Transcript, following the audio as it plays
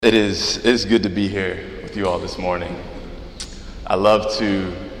It is good to be here with you all this morning. I love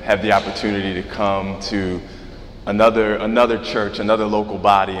to have the opportunity to come to another church, another local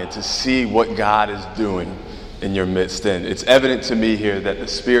body, and to see what God is doing in your midst. And it's evident to me here that the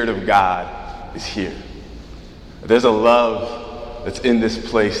Spirit of God is here. There's a love that's in this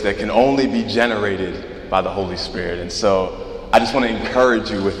place that can only be generated by the Holy Spirit. And so I just want to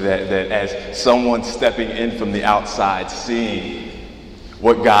encourage you with that as someone stepping in from the outside, seeing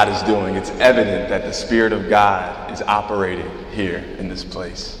what God is doing, it's evident that the Spirit of God is operating here in this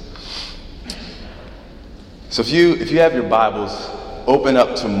place. So if you have your Bibles, open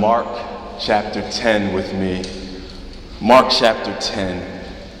up to Mark chapter 10 with me. Mark chapter 10,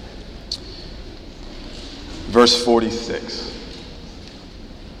 verse 46.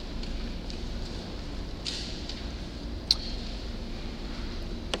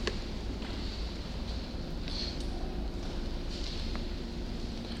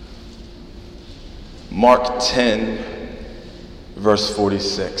 Mark 10, verse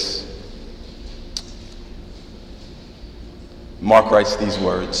 46. Mark writes these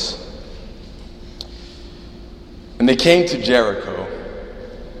words. And they came to Jericho,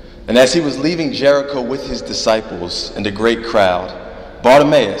 and as he was leaving Jericho with his disciples and a great crowd,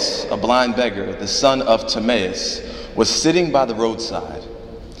 Bartimaeus, a blind beggar, the son of Timaeus, was sitting by the roadside.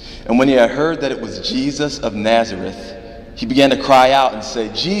 And when he had heard that it was Jesus of Nazareth, he began to cry out and say,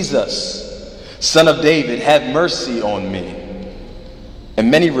 "Jesus, Son of David, have mercy on me."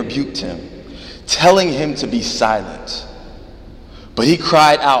 And many rebuked him, telling him to be silent. But he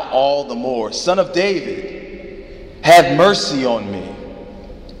cried out all the more, "Son of David, have mercy on me."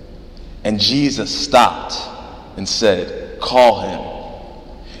 And Jesus stopped and said, "Call him."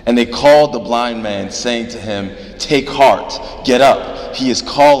 And they called the blind man, saying to him, "Take heart, get up, he is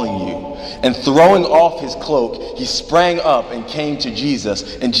calling you." And throwing off his cloak, he sprang up and came to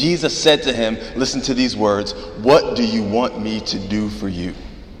Jesus. And Jesus said to him, listen to these words, "What do you want me to do for you?"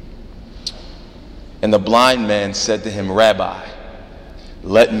 And the blind man said to him, "Rabbi,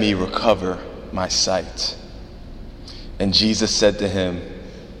 let me recover my sight." And Jesus said to him,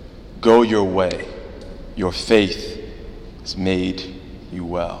 "Go your way, your faith has made you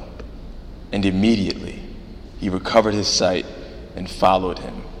well." And immediately he recovered his sight and followed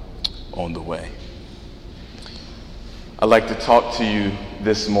him on the way. I'd like to talk to you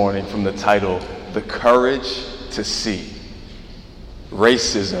this morning from the title, "The Courage to See,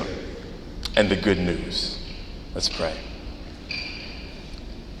 Racism and the Good News." Let's pray.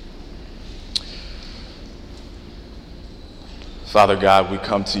 Father God, we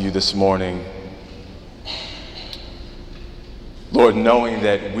come to you this morning, Lord, knowing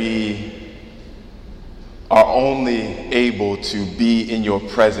that we are only able to be in your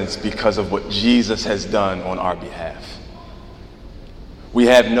presence because of what Jesus has done on our behalf. We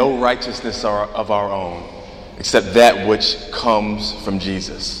have no righteousness of our own except that which comes from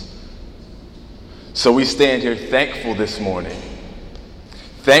Jesus. So we stand here thankful this morning,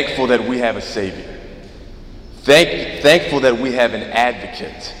 thankful that we have a Savior, thankful that we have an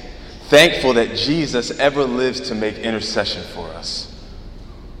advocate, thankful that Jesus ever lives to make intercession for us.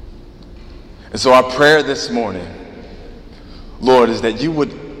 And so our prayer this morning, Lord, is that you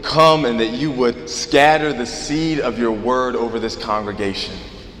would come and that you would scatter the seed of your word over this congregation.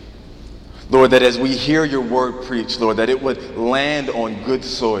 Lord, that as we hear your word preached, Lord, that it would land on good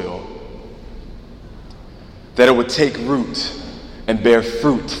soil, that it would take root and bear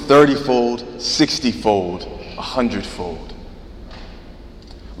fruit 30-fold, 60-fold, 100-fold.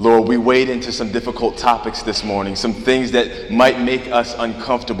 Lord, we wade into some difficult topics this morning, some things that might make us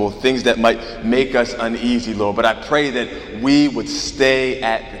uncomfortable, things that might make us uneasy, Lord. But I pray that we would stay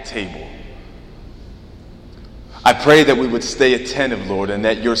at the table. I pray that we would stay attentive, Lord, and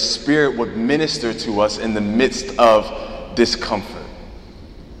that your Spirit would minister to us in the midst of discomfort.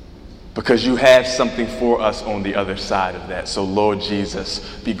 Because you have something for us on the other side of that. So, Lord Jesus,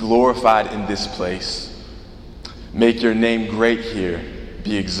 be glorified in this place. Make your name great here.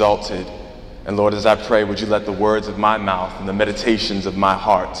 Be exalted. And Lord, as I pray, would you let the words of my mouth and the meditations of my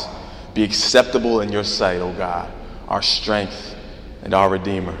heart be acceptable in your sight, O God, our strength and our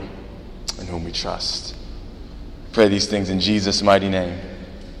Redeemer, in whom we trust. Pray these things in Jesus' mighty name.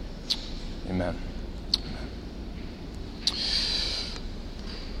 Amen.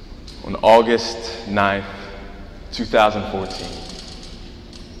 On August 9th, 2014,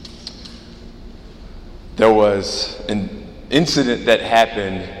 there was an incident that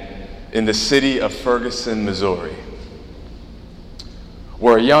happened in the city of Ferguson, Missouri,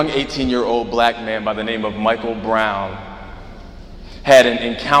 where a young 18-year-old black man by the name of Michael Brown had an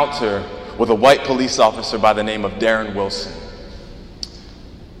encounter with a white police officer by the name of Darren Wilson.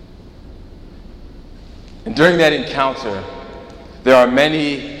 And during that encounter, there are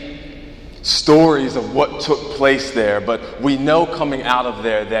many stories of what took place there, but we know coming out of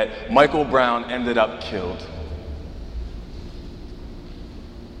there that Michael Brown ended up killed.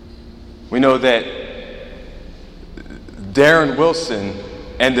 We know that Darren Wilson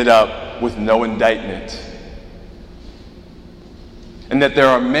ended up with no indictment. And that there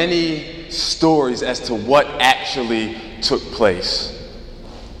are many stories as to what actually took place.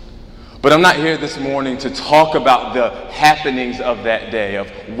 But I'm not here this morning to talk about the happenings of that day, of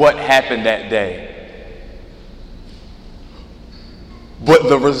what happened that day. But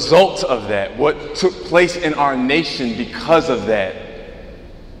the result of that, what took place in our nation because of that,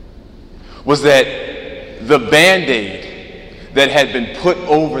 was that the Band-Aid that had been put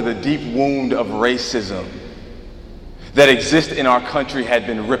over the deep wound of racism that exists in our country had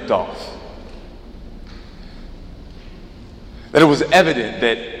been ripped off. That it was evident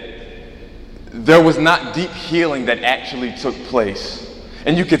that there was not deep healing that actually took place.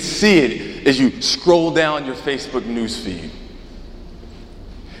 And you could see it as you scroll down your Facebook news feed.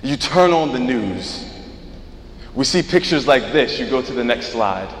 You turn on the news. We see pictures like this. You go to the next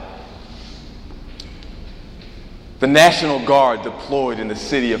slide. The National Guard deployed in the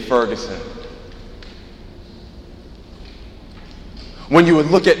city of Ferguson. When you would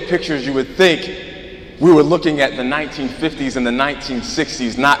look at pictures, you would think we were looking at the 1950s and the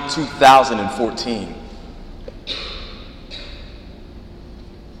 1960s, not 2014.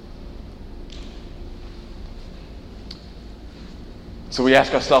 So we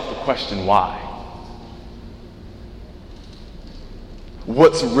ask ourselves the question, why?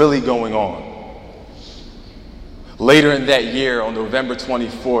 What's really going on? Later in that year, on November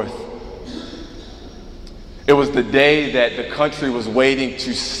 24th, it was the day that the country was waiting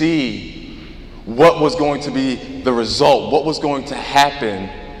to see what was going to be the result, what was going to happen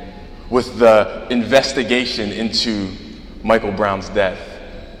with the investigation into Michael Brown's death.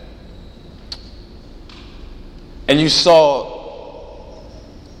 And you saw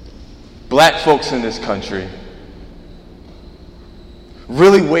black folks in this country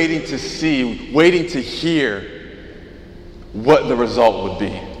really waiting to see, waiting to hear what the result would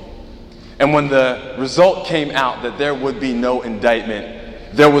be. And when the result came out that there would be no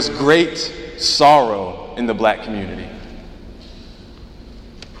indictment, there was great sorrow in the black community.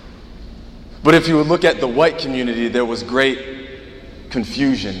 But if you would look at the white community, there was great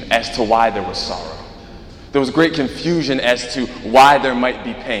confusion as to why there was sorrow. There was great confusion as to why there might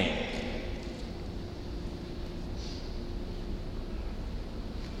be pain.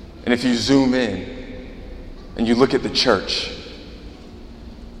 And if you zoom in and you look at the church,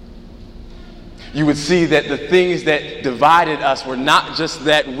 you would see that the things that divided us were not just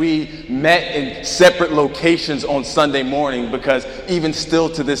that we met in separate locations on Sunday morning, because even still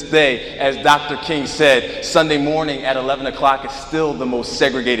to this day, as Dr. King said, Sunday morning at 11 o'clock is still the most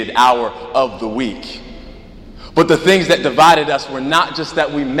segregated hour of the week. But the things that divided us were not just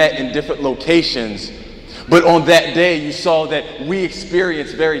that we met in different locations, but on that day you saw that we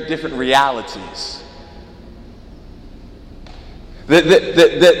experienced very different realities. That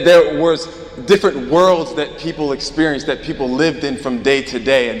there was different worlds that people experienced, that people lived in from day to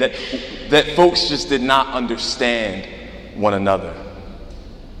day, and that folks just did not understand one another.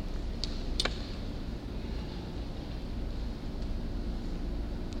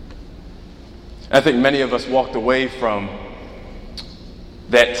 I think many of us walked away from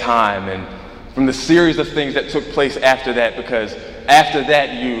that time and from the series of things that took place after that, because after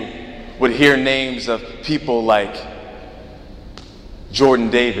that you would hear names of people like Jordan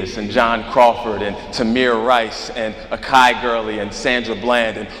Davis and John Crawford and Tamir Rice and Akai Gurley and Sandra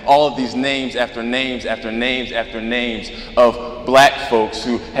Bland, and all of these names after names after names after names of black folks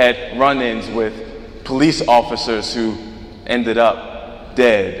who had run-ins with police officers who ended up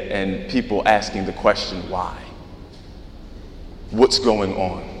dead, and people asking the question, why? What's going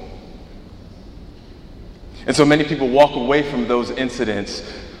on? And so many people walk away from those incidents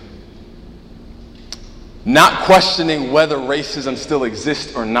not questioning whether racism still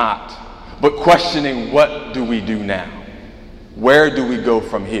exists or not, but questioning, what do we do now? Where do we go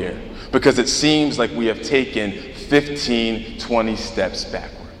from here? Because it seems like we have taken 15, 20 steps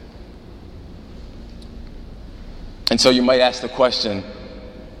backward. And so you might ask the question,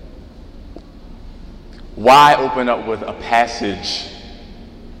 why open up with a passage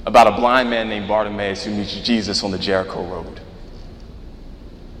about a blind man named Bartimaeus who meets Jesus on the Jericho Road?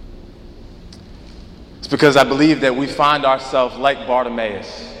 It's because I believe that we find ourselves like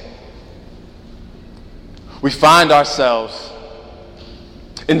Bartimaeus. We find ourselves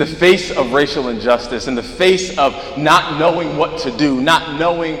in the face of racial injustice, in the face of not knowing what to do, not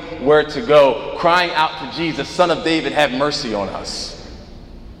knowing where to go, crying out to Jesus, Son of David, have mercy on us.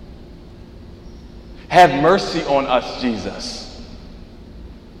 Have mercy on us, Jesus.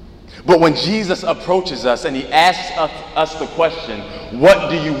 But when Jesus approaches us and he asks us the question, what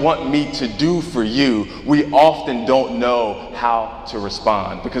do you want me to do for you? We often don't know how to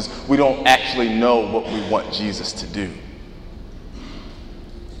respond because we don't actually know what we want Jesus to do.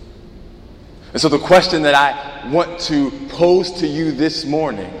 And so the question that I want to pose to you this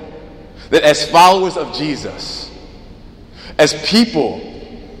morning, that as followers of Jesus, as people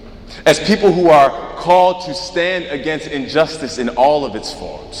who are called to stand against injustice in all of its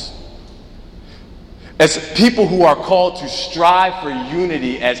forms, as people who are called to strive for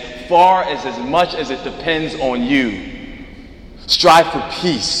unity as much as it depends on you, strive for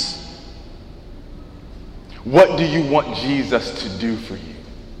peace, what do you want Jesus to do for you?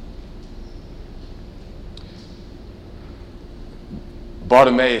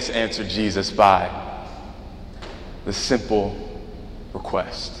 Bartimaeus answered Jesus by the simple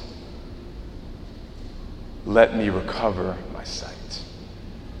request, let me recover my sight.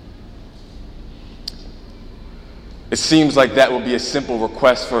 It seems like that would be a simple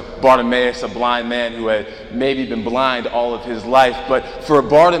request for Bartimaeus, a blind man who had maybe been blind all of his life. But for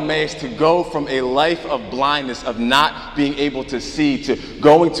Bartimaeus to go from a life of blindness, of not being able to see, to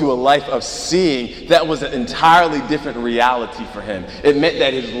going to a life of seeing, that was an entirely different reality for him. It meant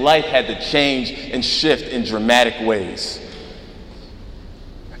that his life had to change and shift in dramatic ways.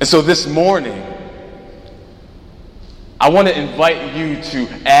 And so this morning, I want to invite you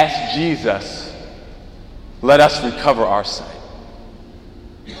to ask Jesus, let us recover our sight.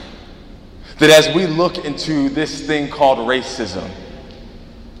 That as we look into this thing called racism,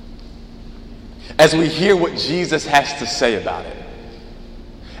 as we hear what Jesus has to say about it,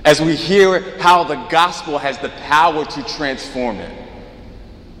 as we hear how the gospel has the power to transform it,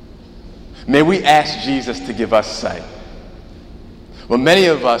 may we ask Jesus to give us sight. Well, many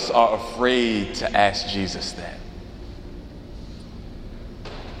of us are afraid to ask Jesus that,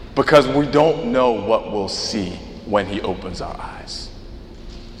 because we don't know what we'll see when he opens our eyes.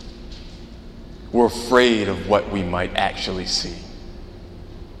 We're afraid of what we might actually see.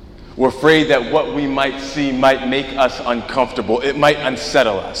 We're afraid that what we might see might make us uncomfortable. It might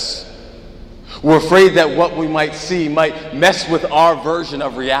unsettle us. We're afraid that what we might see might mess with our version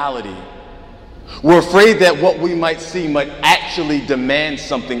of reality. We're afraid that what we might see might actually demand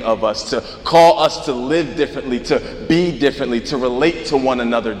something of us, to call us to live differently, to be differently, to relate to one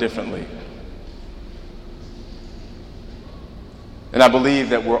another differently. And I believe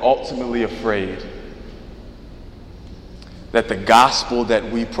that we're ultimately afraid that the gospel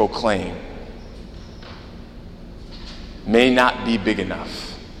that we proclaim may not be big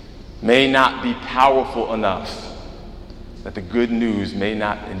enough, may not be powerful enough, that the good news may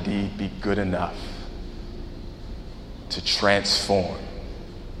not indeed be good enough to transform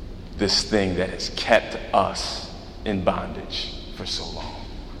this thing that has kept us in bondage for so long.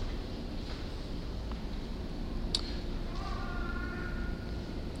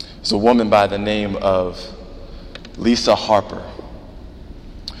 There's a woman by the name of Lisa Harper.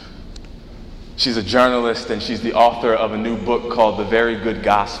 She's a journalist and she's the author of a new book called The Very Good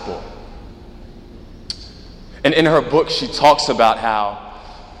Gospel. And in her book, she talks about how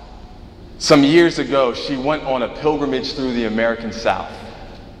some years ago, she went on a pilgrimage through the American South,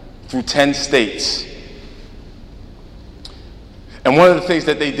 through 10 states. And one of the things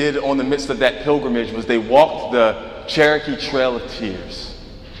that they did on the midst of that pilgrimage was they walked the Cherokee Trail of Tears.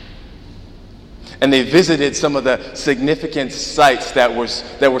 And they visited some of the significant sites that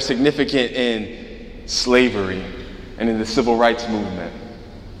were significant in slavery and in the civil rights movement.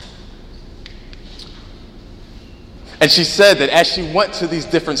 And she said that as she went to these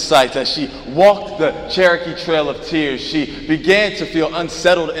different sites, as she walked the Cherokee Trail of Tears, she began to feel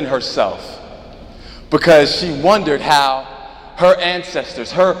unsettled in herself because she wondered how her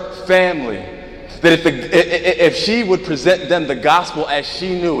ancestors, her family, that if she would present them the gospel as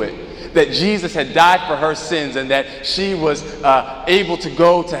she knew it, that Jesus had died for her sins and that she was able to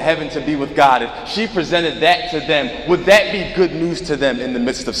go to heaven to be with God, if she presented that to them, would that be good news to them in the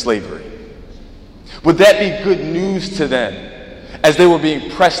midst of slavery? Would that be good news to them as they were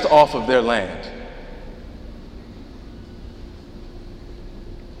being pressed off of their land?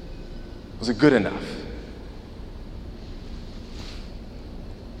 Was it good enough?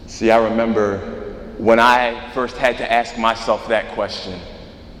 See, I remember when I first had to ask myself that question.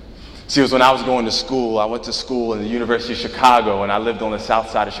 See, it was when I was going to school. I went to school in the University of Chicago, and I lived on the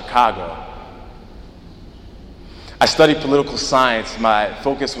south side of Chicago. I studied political science. My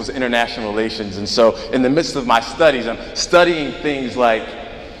focus was international relations. And so in the midst of my studies, I'm studying things like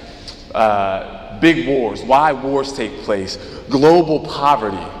big wars, why wars take place, global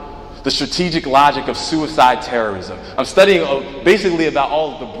poverty, the strategic logic of suicide terrorism. I'm studying basically about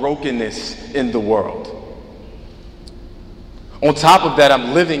all of the brokenness in the world. On top of that,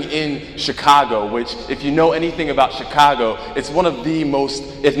 I'm living in Chicago, which, if you know anything about Chicago, it's one of the most,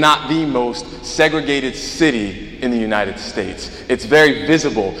 if not the most, segregated city in the United States. It's very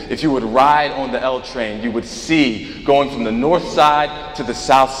visible. If you would ride on the L train, you would see, going from the north side to the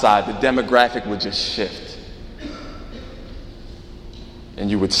south side, the demographic would just shift. And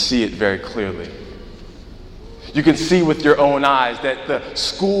you would see it very clearly. You can see with your own eyes that the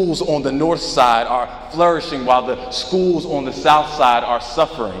schools on the north side are flourishing while the schools on the south side are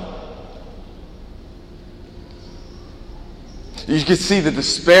suffering. You can see the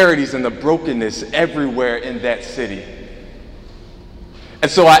disparities and the brokenness everywhere in that city.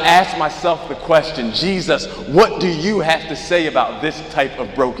 And so I asked myself the question, Jesus, what do you have to say about this type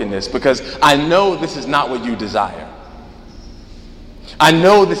of brokenness? Because I know this is not what you desire. I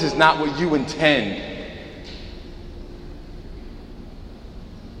know this is not what you intend.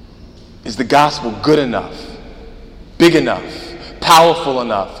 Is the gospel good enough, big enough, powerful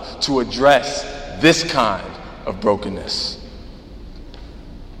enough to address this kind of brokenness?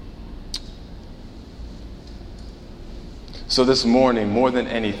 So this morning, more than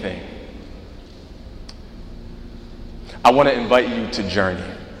anything, I want to invite you to journey.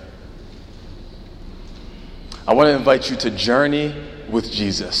 I want to invite you to journey with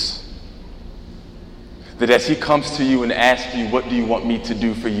Jesus. That as he comes to you and asks you, what do you want me to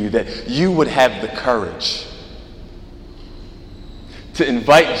do for you? That you would have the courage to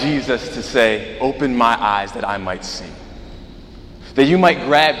invite Jesus to say, open my eyes that I might see. That you might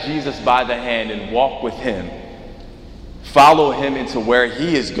grab Jesus by the hand and walk with him. Follow him into where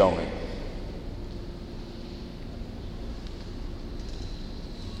he is going.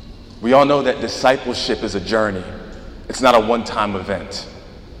 We all know that discipleship is a journey. It's not a one-time event.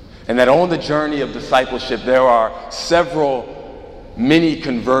 And that on the journey of discipleship, there are several mini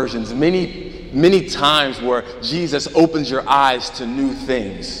conversions, many times where Jesus opens your eyes to new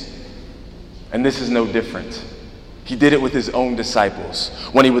things. And this is no different. He did it with his own disciples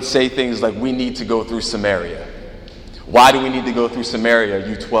when he would say things like, we need to go through Samaria. Why do we need to go through Samaria,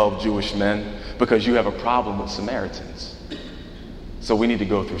 you 12 Jewish men? Because you have a problem with Samaritans. So we need to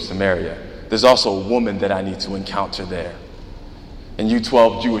go through Samaria. There's also a woman that I need to encounter there. And you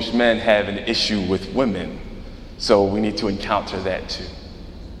 12 Jewish men have an issue with women, so we need to encounter that too.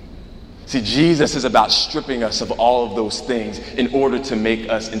 See, Jesus is about stripping us of all of those things in order to make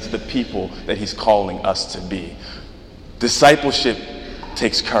us into the people that he's calling us to be. Discipleship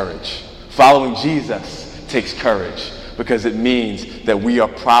takes courage. Following Jesus takes courage because it means that we are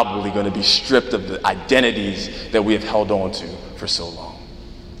probably going to be stripped of the identities that we have held on to for so long.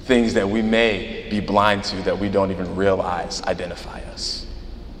 Things that we may be blind to that we don't even realize identify us.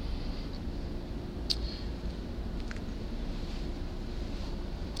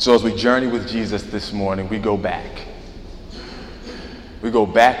 So as we journey with Jesus this morning, we go back. We go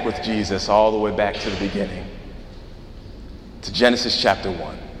back with Jesus all the way back to the beginning, to Genesis chapter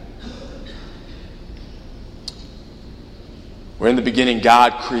 1. Where in the beginning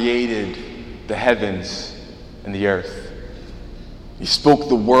God created the heavens and the earth. He spoke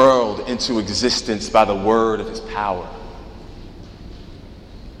the world into existence by the word of his power.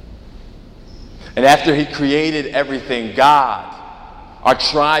 And after he created everything, God, our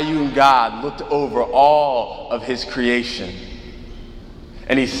triune God, looked over all of his creation.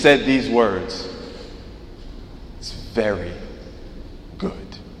 And he said these words, it's very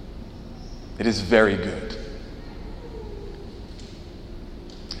good. It is very good.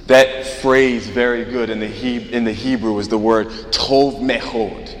 That phrase, very good, in the Hebrew is the word tov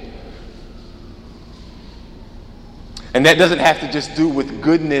mehod. And that doesn't have to just do with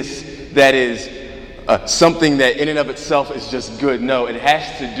goodness that is something that in and of itself is just good. No, it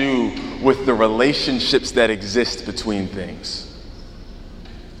has to do with the relationships that exist between things.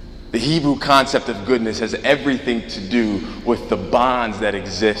 The Hebrew concept of goodness has everything to do with the bonds that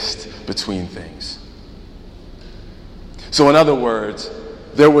exist between things. So in other words,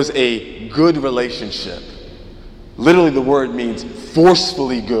 there was a good relationship. Literally, the word means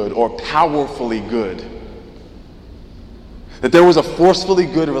forcefully good or powerfully good. That there was a forcefully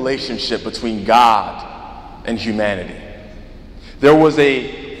good relationship between God and humanity. There was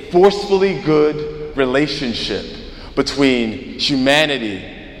a forcefully good relationship between humanity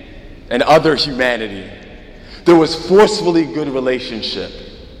and other humanity. There was forcefully good relationship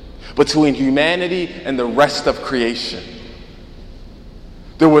between humanity and the rest of creation.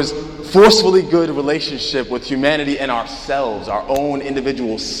 There was forcefully good relationship with humanity and ourselves, our own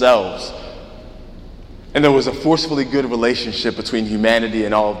individual selves. And there was a forcefully good relationship between humanity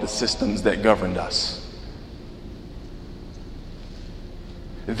and all of the systems that governed us.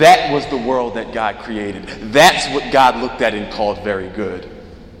 That was the world that God created. That's what God looked at and called very good.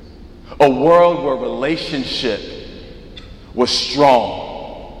 A world where relationship was strong.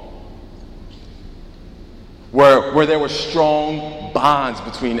 Where there were strong bonds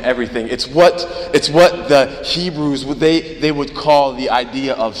between everything. It's what the Hebrews, they would call the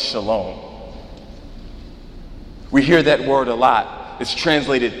idea of shalom. We hear that word a lot. It's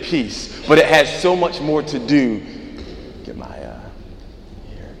translated peace, but it has so much more to do.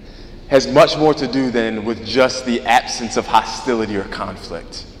 Has much more to do than with just the absence of hostility or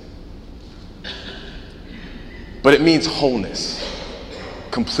conflict. But it means wholeness,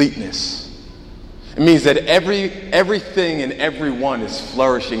 completeness. It means that everything and everyone is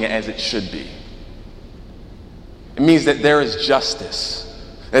flourishing as it should be. It means that there is justice,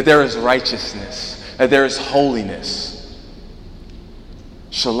 that there is righteousness, that there is holiness.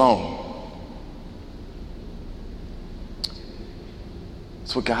 Shalom.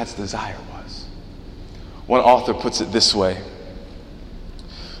 That's what God's desire was. One author puts it this way. It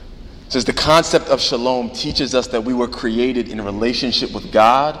says, the concept of shalom teaches us that we were created in a relationship with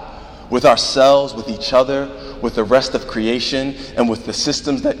God, with ourselves, with each other, with the rest of creation, and with the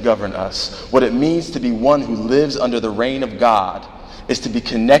systems that govern us. What it means to be one who lives under the reign of God is to be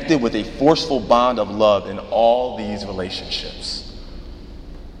connected with a forceful bond of love in all these relationships.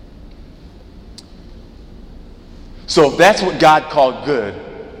 So if that's what God called good,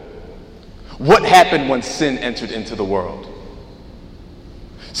 what happened when sin entered into the world?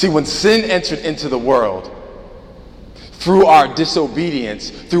 See, when sin entered into the world, through our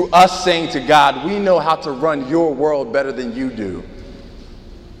disobedience, through us saying to God, we know how to run your world better than you do,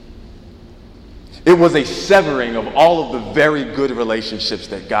 it was a severing of all of the very good relationships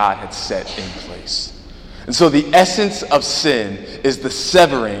that God had set in place. And so the essence of sin is the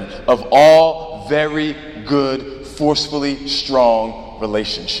severing of all very good, forcefully strong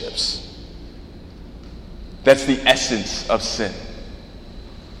relationships. That's the essence of sin.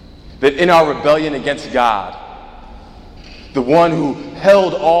 That in our rebellion against God, the one who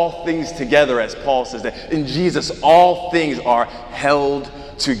held all things together, as Paul says, that in Jesus all things are held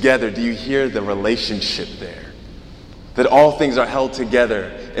together. Do you hear the relationship there? That all things are held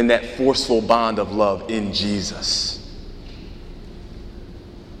together in that forceful bond of love in Jesus.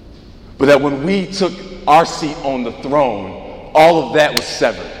 But that when we took our seat on the throne, all of that was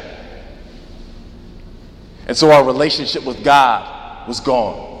severed. And so our relationship with God was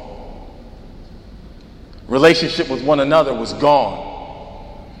gone. Relationship with one another was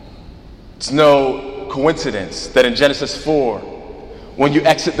gone. It's no coincidence that in Genesis 4, when you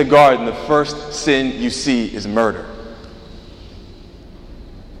exit the garden, the first sin you see is murder.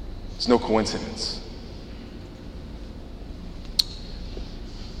 It's no coincidence.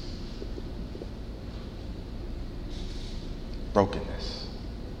 Brokenness.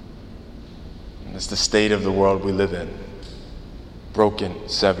 And it's the state of the world we live in. Broken,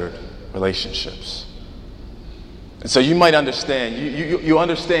 severed relationships. And so you might understand, you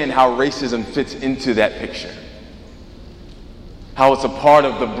understand how racism fits into that picture. How it's a part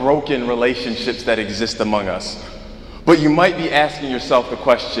of the broken relationships that exist among us. But you might be asking yourself the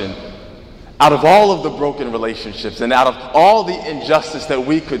question, out of all of the broken relationships and out of all the injustice that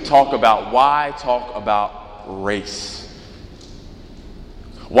we could talk about, why talk about race?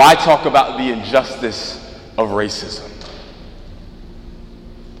 Why talk about the injustice of racism?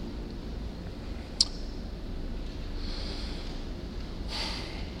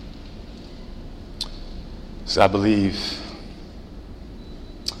 So I believe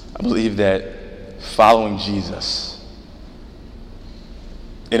that following Jesus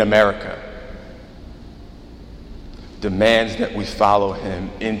in America demands that we follow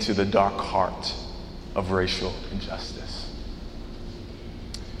him into the dark heart of racial injustice.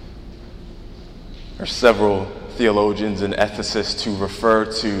 There are several theologians and ethicists who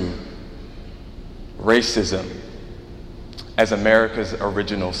refer to racism as America's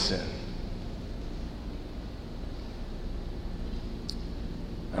original sin.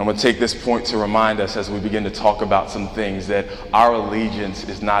 I'm going to take this point to remind us as we begin to talk about some things that our allegiance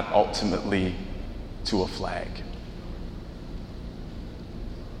is not ultimately to a flag.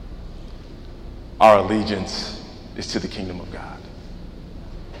 Our allegiance is to the kingdom of God,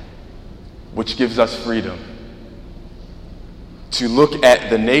 which gives us freedom to look at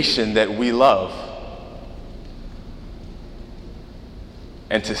the nation that we love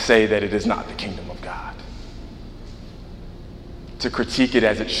and to say that it is not the kingdom of God. To critique it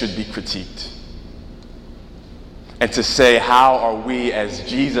as it should be critiqued. And to say, how are we as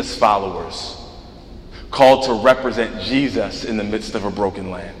Jesus followers called to represent Jesus in the midst of a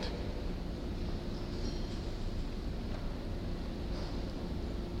broken land?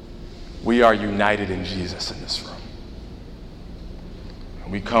 We are united in Jesus in this room.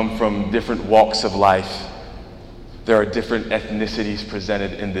 We come from different walks of life. There are different ethnicities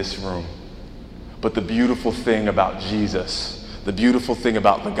presented in this room. But the beautiful thing about Jesus, the beautiful thing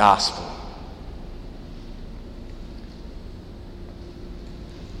about the gospel,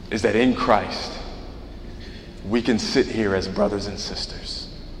 is that in Christ, we can sit here as brothers and sisters.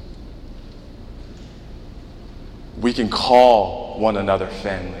 We can call one another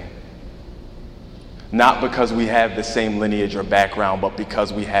family. Not because we have the same lineage or background, but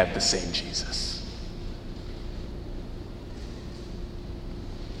because we have the same Jesus.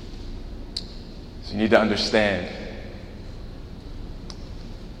 So you need to understand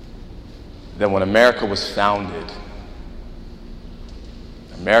that when America was founded,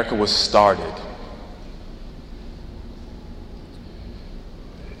 America was started.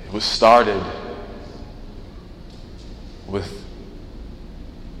 It was started with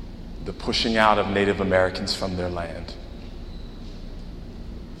the pushing out of Native Americans from their land.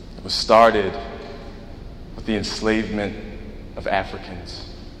 It was started with the enslavement of Africans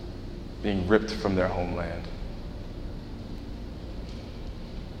being ripped from their homeland.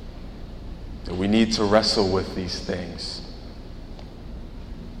 That we need to wrestle with these things.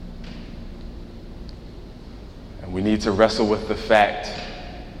 And we need to wrestle with the fact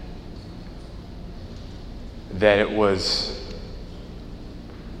that it was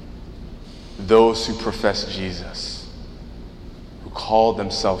those who profess Jesus, who called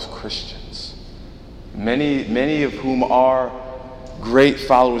themselves Christians, many of whom are great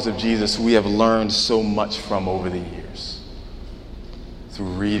followers of Jesus, who we have learned so much from over the years through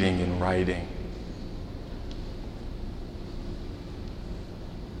reading and writing.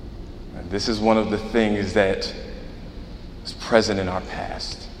 And this is one of the things that is present in our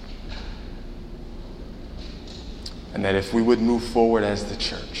past. And that if we would move forward as the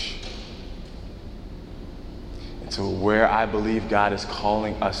church to where I believe God is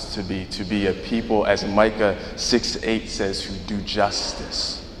calling us to be a people, as Micah 6:8 says, who do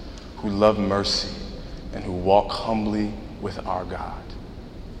justice, who love mercy, and who walk humbly with our God.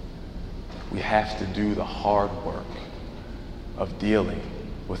 We have to do the hard work of dealing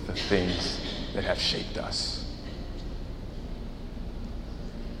with the things that have shaped us.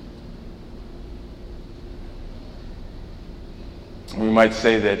 We might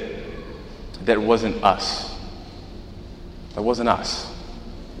say that wasn't us. That wasn't us.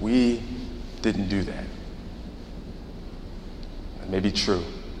 We didn't do that. That may be true.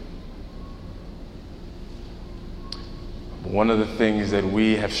 But one of the things that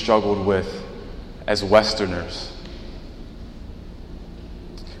we have struggled with as Westerners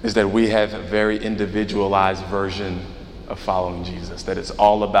is that we have a very individualized version of following Jesus, that it's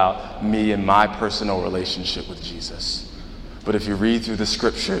all about me and my personal relationship with Jesus. But if you read through the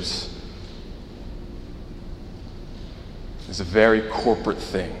scriptures, it's a very corporate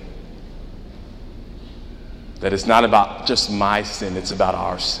thing. That it's not about just my sin, it's about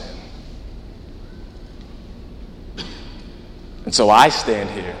our sin. And so I stand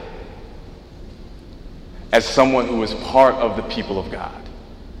here as someone who is part of the people of God.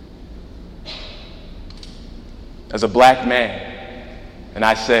 As a black man, and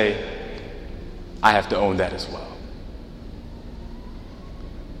I say, I have to own that as well.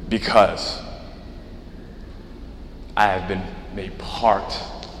 Because I have been made part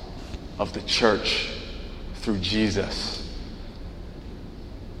of the church through Jesus.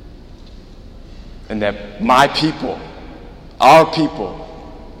 And that my people, our people,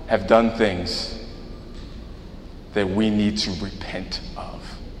 have done things that we need to repent of.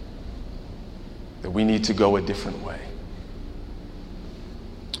 That we need to go a different way.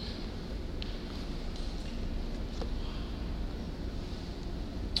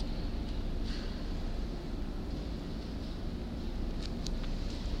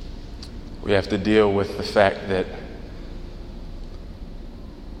 We have to deal with the fact that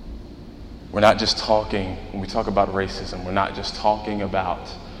we're not just talking, when we talk about racism, we're not just talking about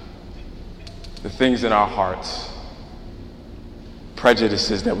the things in our hearts,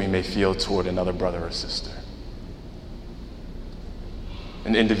 prejudices that we may feel toward another brother or sister.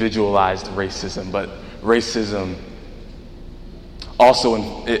 An individualized racism, but racism also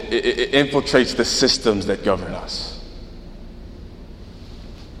it infiltrates the systems that govern us.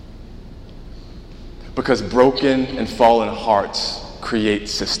 Because broken and fallen hearts create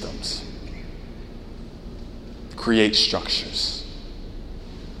systems, create structures.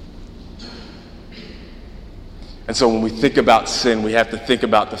 And so when we think about sin, we have to think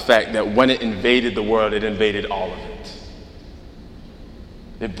about the fact that when it invaded the world, it invaded all of it.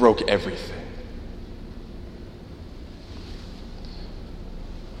 It broke everything.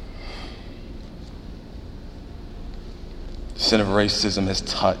 The sin of racism has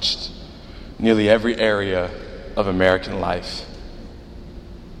touched nearly every area of American life.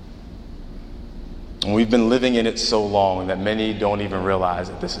 And we've been living in it so long that many don't even realize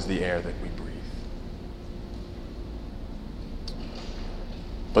that this is the air that we breathe.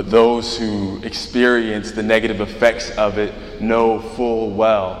 But those who experience the negative effects of it know full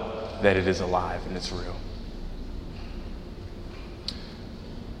well that it is alive and it's real.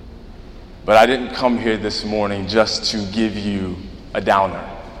 But I didn't come here this morning just to give you a downer.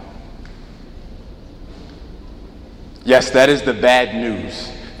 Yes, that is the bad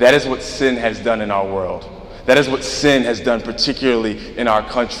news. That is what sin has done in our world. That is what sin has done, particularly in our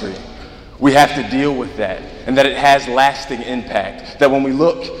country. We have to deal with that, and that it has lasting impact. That when we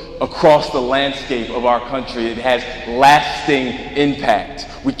look across the landscape of our country, it has lasting impact.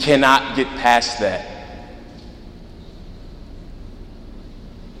 We cannot get past that.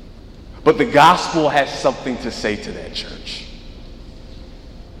 But the gospel has something to say to that, church.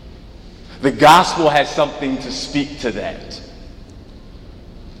 The gospel has something to speak to that.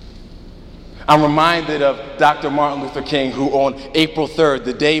 I'm reminded of Dr. Martin Luther King, who on April 3rd,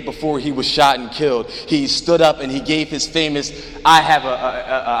 the day before he was shot and killed, he stood up and he gave his famous,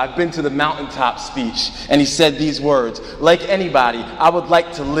 I've been to the mountaintop speech. And he said these words: like anybody, I would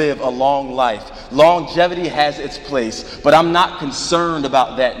like to live a long life. Longevity has its place, but I'm not concerned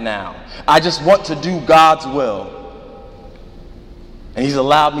about that now. I just want to do God's will. And he's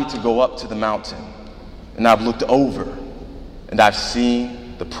allowed me to go up to the mountain. And I've looked over and I've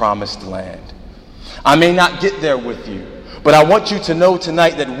seen the promised land. I may not get there with you, but I want you to know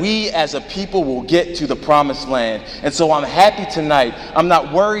tonight that we as a people will get to the promised land. And so I'm happy tonight. I'm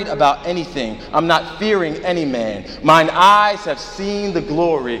not worried about anything. I'm not fearing any man. Mine eyes have seen the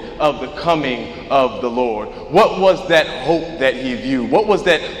glory of the coming of the Lord. What was that hope that he viewed? What was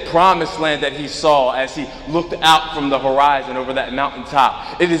that promised land that he saw as he looked out from the horizon over that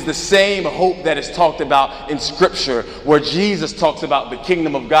mountaintop? It is the same hope that is talked about in Scripture, where Jesus talks about the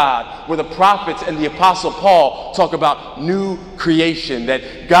kingdom of God, where the prophets and the Apostle Paul talk about new creation,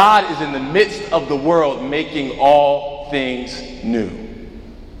 that God is in the midst of the world making all things new.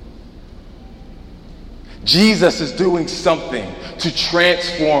 Jesus is doing something to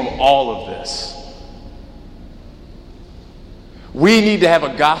transform all of this. We need to have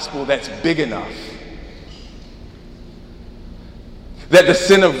a gospel that's big enough that the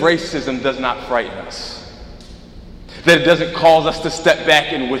sin of racism does not frighten us, that it doesn't cause us to step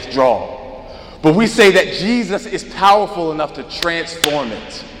back and withdraw. But we say that Jesus is powerful enough to transform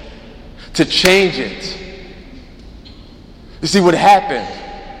it, to change it. You see, what happened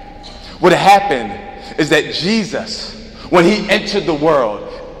is that Jesus, when he entered the world,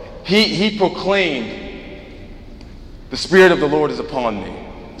 he proclaimed, "The Spirit of the Lord is upon me."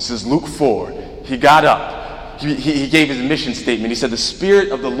 This is Luke 4. He got up. He gave his mission statement. He said, "The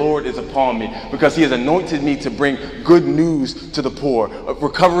Spirit of the Lord is upon me because he has anointed me to bring good news to the poor, a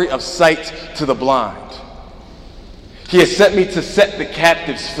recovery of sight to the blind. He has sent me to set the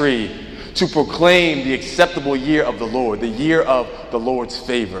captives free, to proclaim the acceptable year of the Lord, the year of the Lord's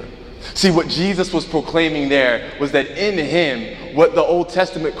favor." See, what Jesus was proclaiming there was that in him, what the Old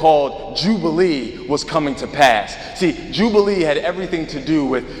Testament called Jubilee was coming to pass. See, Jubilee had everything to do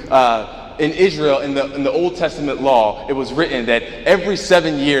with in Israel, in the Old Testament law, it was written that every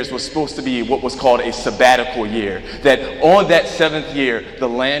 7 years was supposed to be what was called a sabbatical year. That on that 7th year, the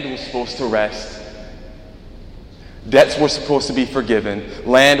land was supposed to rest. Debts were supposed to be forgiven.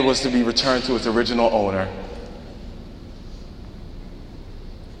 Land was to be returned to its original owner.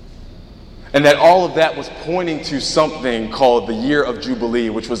 And that all of that was pointing to something called the year of Jubilee,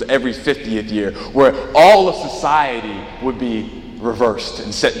 which was every 50th year, where all of society would be reversed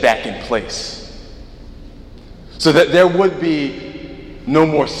and set back in place. So that there would be no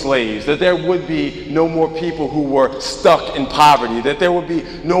more slaves, that there would be no more people who were stuck in poverty, that there would be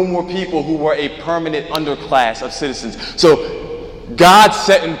no more people who were a permanent underclass of citizens. So God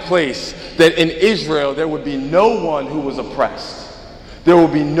set in place that in Israel there would be no one who was oppressed. There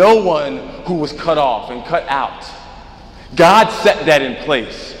would be no one who was cut off and cut out. God set that in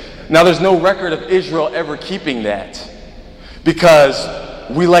place. Now there's no record of Israel ever keeping that, because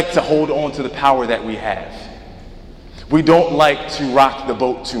we like to hold on to the power that we have. We don't like to rock the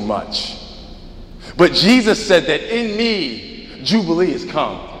boat too much. But Jesus said that in me Jubilee has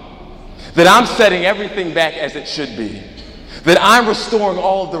come. That I'm setting everything back as it should be. That I'm restoring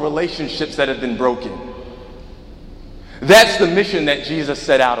all of the relationships that have been broken. That's the mission that Jesus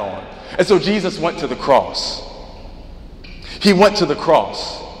set out on. And so Jesus went to the cross. He went to the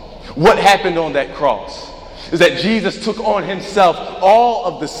cross. What happened on that cross is that Jesus took on himself all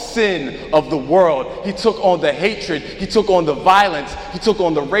of the sin of the world. He took on the hatred. He took on the violence. He took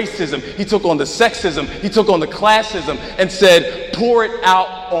on the racism. He took on the sexism. He took on the classism and said, pour it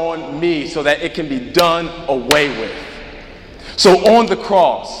out on me so that it can be done away with. So on the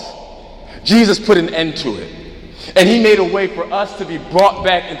cross, Jesus put an end to it. And he made a way for us to be brought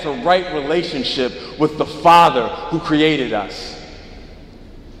back into right relationship with the Father who created us.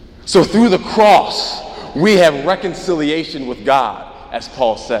 So through the cross, we have reconciliation with God, as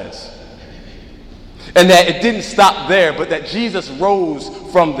Paul says. And that it didn't stop there, but that Jesus rose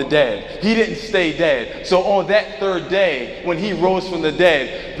from the dead. He didn't stay dead. So on that third day, when he rose from the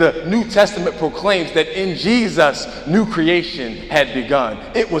dead, the New Testament proclaims that in Jesus, new creation had begun.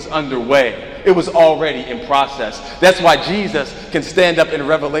 It was underway. It was already in process. That's why Jesus can stand up in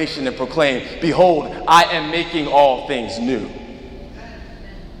Revelation and proclaim, behold, I am making all things new.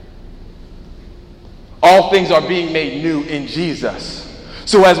 All things are being made new in Jesus.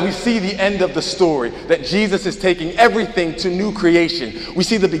 So as we see the end of the story, that Jesus is taking everything to new creation, we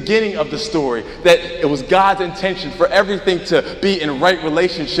see the beginning of the story, that it was God's intention for everything to be in right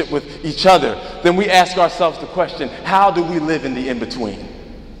relationship with each other. Then we ask ourselves the question, how do we live in the in-between?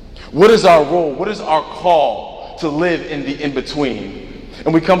 What is our role? What is our call to live in the in-between?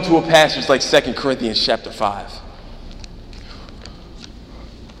 And we come to a passage like 2 Corinthians chapter 5.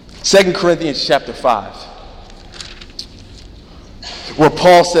 2 Corinthians chapter 5, where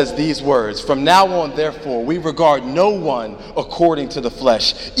Paul says these words, from now on, therefore, we regard no one according to the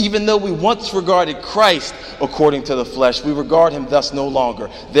flesh. Even though we once regarded Christ according to the flesh, we regard him thus no longer.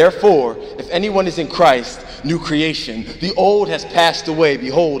 Therefore, if anyone is in Christ, new creation, the old has passed away.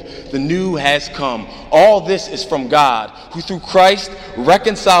 Behold, the new has come. All this is from God, who through Christ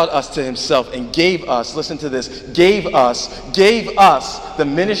reconciled us to himself and gave us, listen to this, gave us the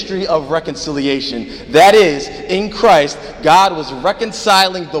ministry of reconciliation. That is, in Christ, God was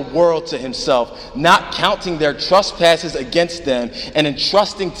reconciling the world to himself, not counting their trespasses against them, and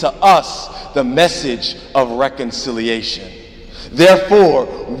entrusting to us the message of reconciliation. Therefore,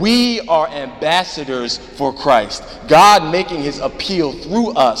 we are ambassadors for Christ, God making his appeal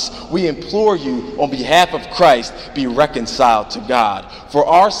through us. We implore you on behalf of Christ, be reconciled to God. For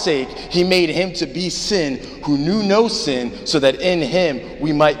our sake, he made him to be sin who knew no sin, so that in him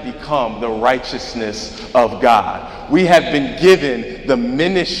we might become the righteousness of God. We have been given the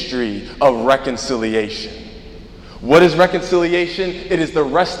ministry of reconciliation. What is reconciliation? It is the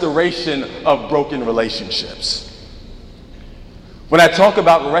restoration of broken relationships. When I talk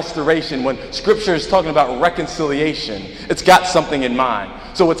about restoration, when Scripture is talking about reconciliation, it's got something in mind.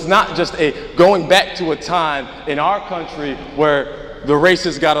 So it's not just going back to a time in our country where the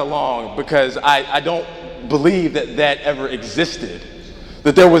races got along, because I don't believe that ever existed.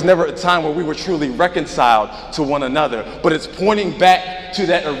 That there was never a time where we were truly reconciled to one another. But it's pointing back to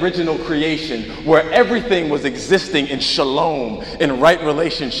that original creation where everything was existing in shalom, in right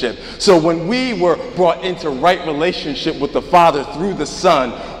relationship. So when we were brought into right relationship with the Father through the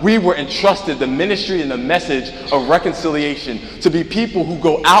Son, we were entrusted the ministry and the message of reconciliation to be people who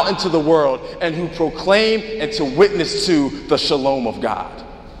go out into the world and who proclaim and to witness to the shalom of God.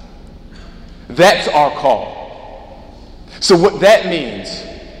 That's our call. So what that means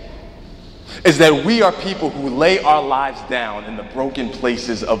is that we are people who lay our lives down in the broken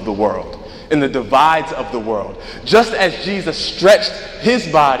places of the world, in the divides of the world. Just as Jesus stretched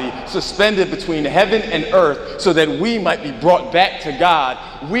his body suspended between heaven and earth so that we might be brought back to God,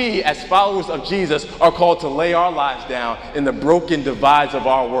 we as followers of Jesus are called to lay our lives down in the broken divides of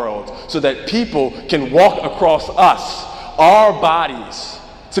our world so that people can walk across us, our bodies,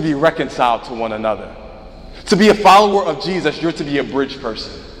 to be reconciled to one another. To be a follower of Jesus, you're to be a bridge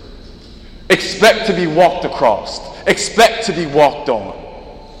person. Expect to be walked across. Expect to be walked on.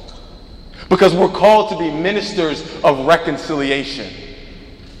 Because we're called to be ministers of reconciliation.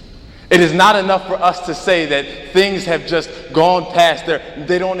 It is not enough for us to say that things have just gone past,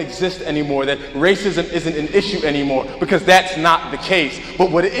 they don't exist anymore, that racism isn't an issue anymore, because that's not the case.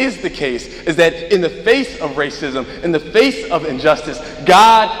 But what is the case is that in the face of racism, in the face of injustice,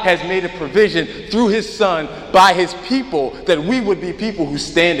 God has made a provision through his Son by his people that we would be people who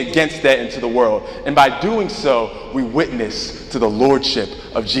stand against that into the world. And by doing so, we witness to the lordship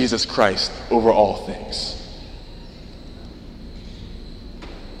of Jesus Christ over all things.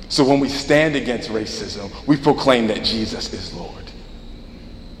 So when we stand against racism, we proclaim that Jesus is Lord.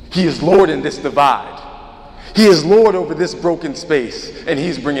 He is Lord in this divide. He is Lord over this broken space, and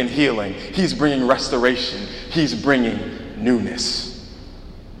he's bringing healing. He's bringing restoration. He's bringing newness.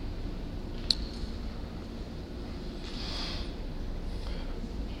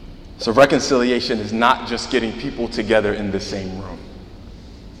 So reconciliation is not just getting people together in the same room.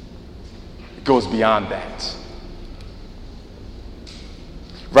 It goes beyond that.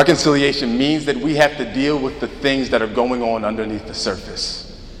 Reconciliation means that we have to deal with the things that are going on underneath the surface.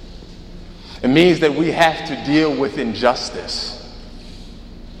 It means that we have to deal with injustice.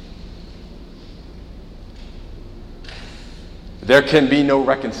 There can be no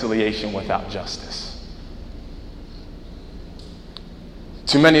reconciliation without justice.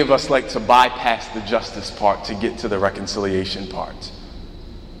 Too many of us like to bypass the justice part to get to the reconciliation part.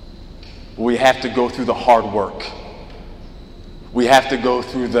 We have to go through the hard work. We have to go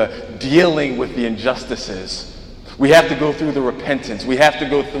through the dealing with the injustices. We have to go through the repentance. We have to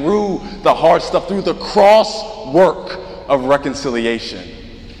go through the hard stuff, through the cross work of reconciliation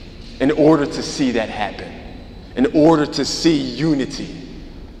in order to see that happen, in order to see unity.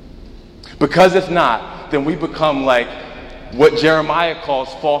 Because if not, then we become like what Jeremiah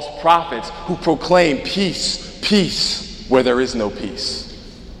calls false prophets who proclaim peace, peace, where there is no peace.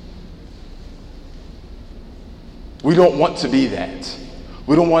 We don't want to be that.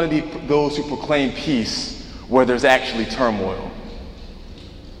 We don't want to be those who proclaim peace where there's actually turmoil.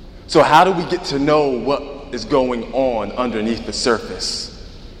 So how do we get to know what is going on underneath the surface?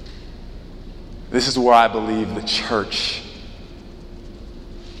 This is where I believe the church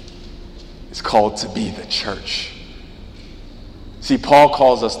is called to be the church. See, Paul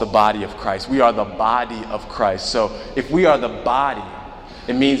calls us the body of Christ. We are the body of Christ. So if we are the body,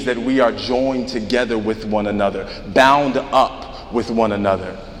 it means that we are joined together with one another, bound up with one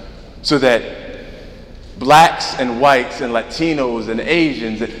another, so that blacks and whites and Latinos and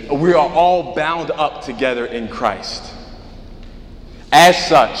Asians, we are all bound up together in Christ. As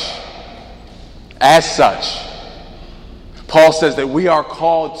such, Paul says that we are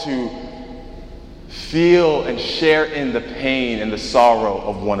called to feel and share in the pain and the sorrow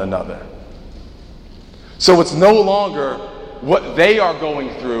of one another. So it's no longer what they are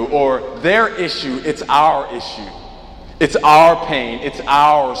going through or their issue, it's our issue. It's our pain, it's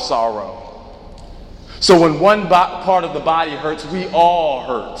our sorrow. So when one part of the body hurts, we all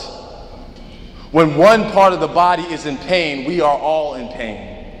hurt. When one part of the body is in pain, we are all in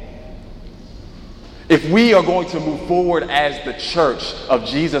pain. If we are going to move forward as the church of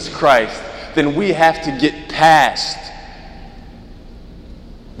Jesus Christ, then we have to get past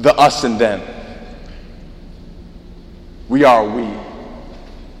the us and them. We are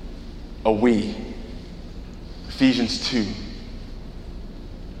a we. Ephesians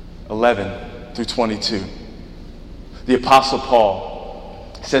 2:11-22. The Apostle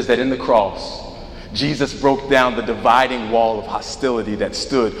Paul says that in the cross, Jesus broke down the dividing wall of hostility that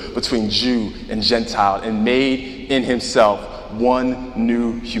stood between Jew and Gentile and made in himself one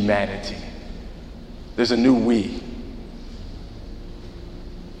new humanity. There's a new we.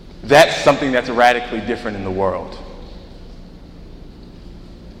 That's something that's radically different in the world.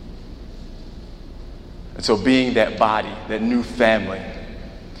 And so being that body, that new family,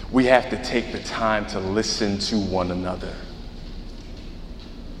 we have to take the time to listen to one another.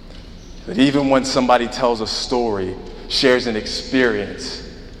 That even when somebody tells a story, shares an experience,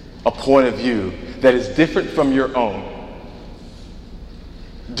 a point of view that is different from your own,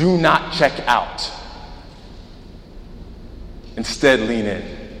 do not check out. Instead, lean in.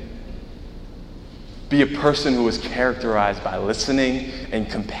 Be a person who is characterized by listening and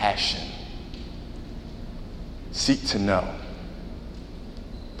compassion. Seek to know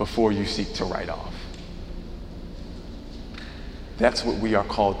before you seek to write off. That's what we are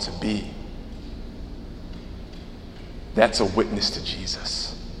called to be. That's a witness to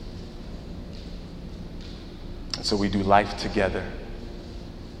Jesus. And so we do life together.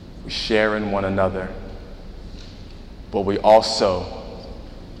 We share in one another. But we also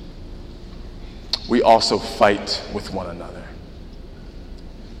fight with one another.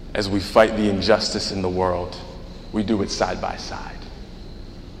 As we fight the injustice in the world, we do it side by side.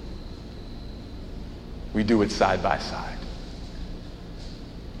 We do it side by side.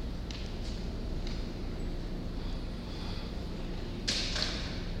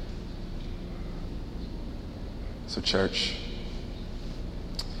 So, church,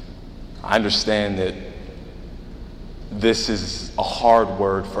 I understand that this is a hard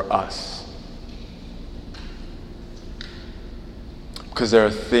word for us. Because there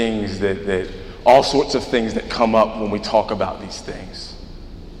are things that all sorts of things that come up when we talk about these things.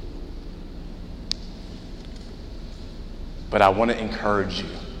 But I want to encourage you,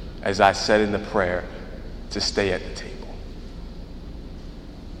 as I said in the prayer, to stay at the table.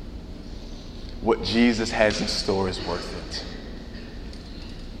 What Jesus has in store is worth it.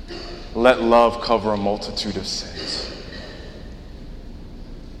 Let love cover a multitude of sins.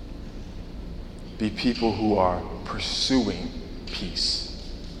 Be people who are pursuing peace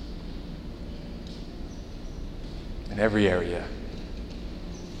in every area.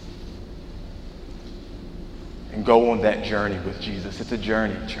 And go on that journey with Jesus. It's a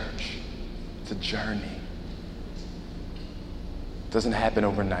journey, church. It's a journey. It doesn't happen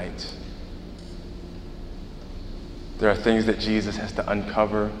overnight. There are things that Jesus has to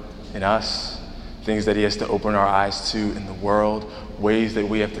uncover in us, things that he has to open our eyes to in the world, ways that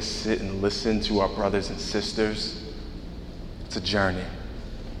we have to sit and listen to our brothers and sisters. It's a journey.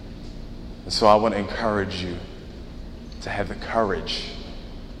 And so I want to encourage you to have the courage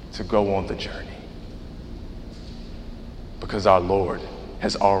to go on the journey, because our Lord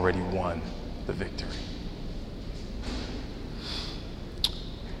has already won the victory.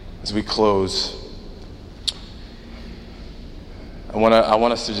 As we close, I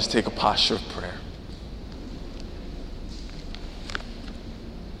want us to just take a posture of prayer.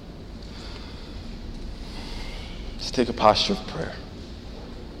 Just take a posture of prayer.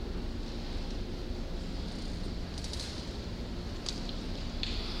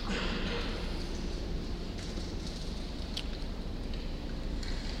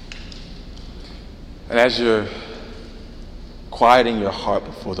 And as you're quieting your heart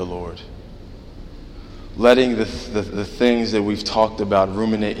before the Lord, letting the things that we've talked about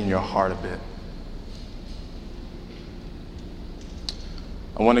ruminate in your heart a bit,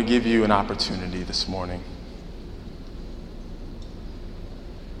 I want to give you an opportunity this morning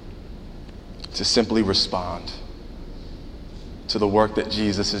to simply respond to the work that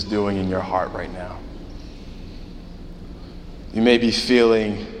Jesus is doing in your heart right now. You may be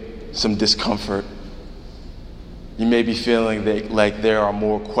feeling some discomfort. You may be feeling like there are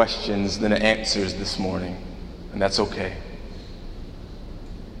more questions than answers this morning, and that's okay.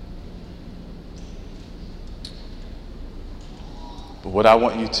 But what I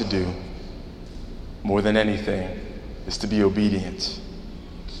want you to do, more than anything, is to be obedient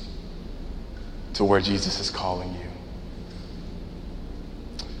to where Jesus is calling you.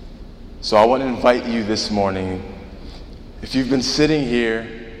 So I want to invite you this morning, if you've been sitting here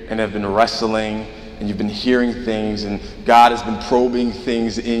and have been wrestling and you've been hearing things and God has been probing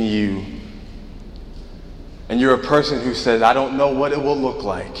things in you, and you're a person who says, I don't know what it will look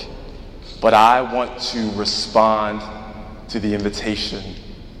like, but I want to respond to the invitation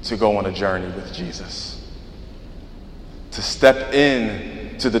to go on a journey with Jesus, to step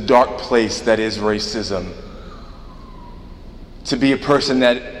in to the dark place that is racism, to be a person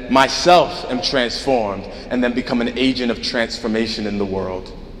that myself am transformed and then become an agent of transformation in the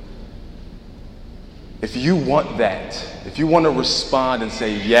world. If you want that, if you want to respond and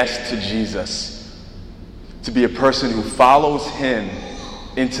say yes to Jesus, to be a person who follows him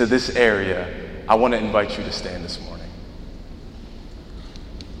into this area, I want to invite you to stand this morning.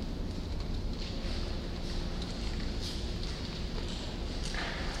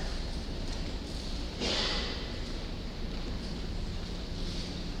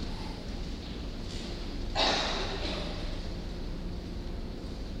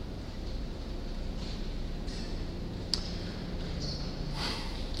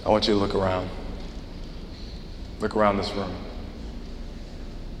 I want you to look around. Look around this room.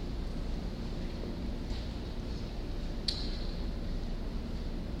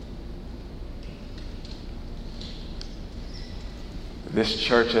 This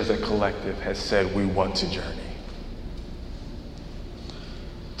church as a collective has said we want to journey,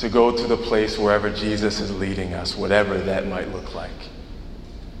 to go to the place wherever Jesus is leading us, whatever that might look like.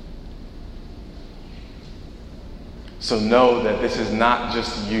 So know that this is not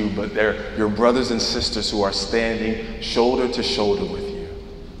just you, but they're your brothers and sisters who are standing shoulder to shoulder with you,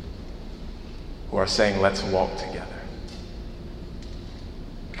 who are saying, let's walk together,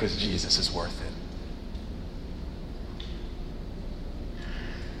 because Jesus is worth it.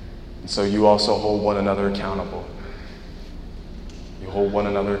 And so you also hold one another accountable. You hold one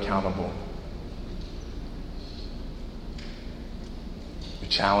another accountable. You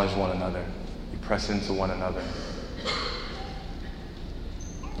challenge one another. You press into one another.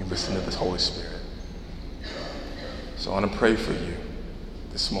 You listen to this Holy Spirit. So I want to pray for you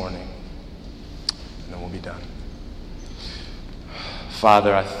this morning, and then we'll be done.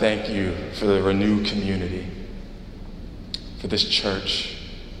 Father, I thank you for the renewed community, for this church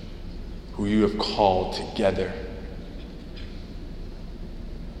who you have called together.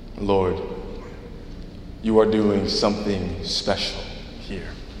 Lord, you are doing something special here.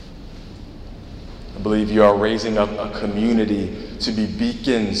 I believe you are raising up a community to be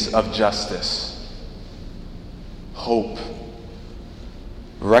beacons of justice, hope,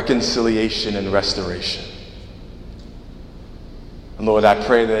 reconciliation, and restoration. And Lord, I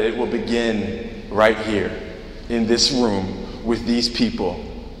pray that it will begin right here in this room with these people,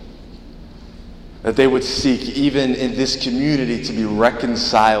 that they would seek, even in this community, to be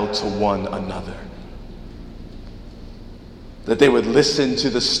reconciled to one another. That they would listen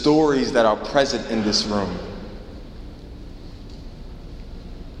to the stories that are present in this room.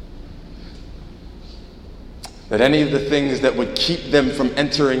 That any of the things that would keep them from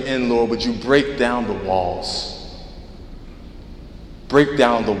entering in, Lord, would you break down the walls? Break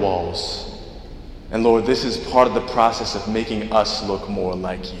down the walls. And Lord, this is part of the process of making us look more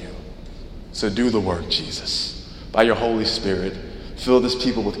like you. So do the work, Jesus. By your Holy Spirit, fill this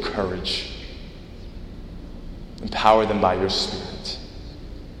people with courage. Empower them by your Spirit.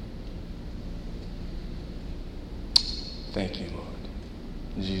 Thank you, Lord.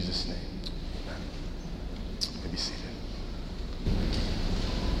 In Jesus' name, amen. You may be seated.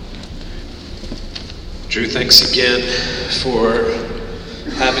 Drew, thanks again for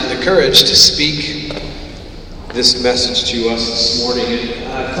having the courage to speak this message to us this morning.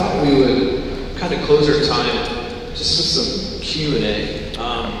 And I thought we would kind of close our time just with some Q&A.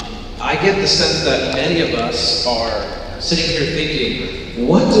 I get the sense that many of us are sitting here thinking,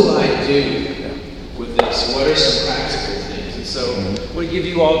 what do I do with this? What are some practical things? And so I'm going to give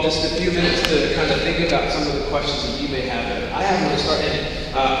you all just a few minutes to kind of think about some of the questions that you may have. And I have one to start.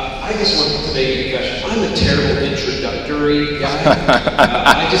 And I just want to make a confession. I'm a terrible introductory guy.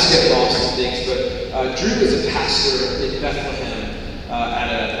 I just get lost in things. But Drew is a pastor in Bethlehem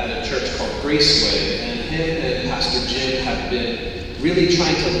at a church called Graceway. And him and Pastor Jim have been really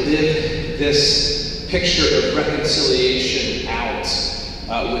trying to live this picture of reconciliation out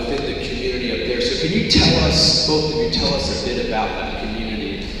within the community up there. So can you tell us, both of you, tell us a bit about that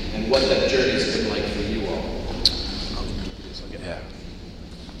community and what that journey has been like for you all?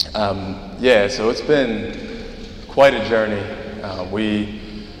 So it's been quite a journey. We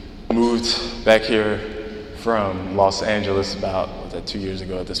moved back here from Los Angeles about 2 years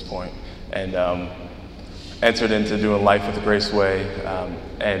ago at this point, and entered into doing life with Graceway,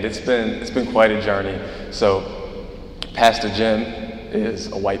 and it's been quite a journey. So Pastor Jim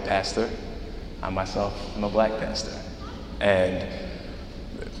is a white pastor. I myself am a black pastor. And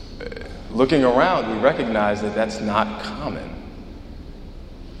looking around, we recognize that that's not common,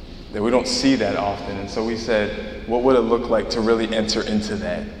 that we don't see that often. And so we said, what would it look like to really enter into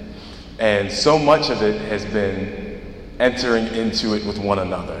that? And so much of it has been entering into it with one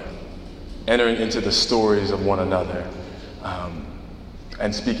another, entering into the stories of one another,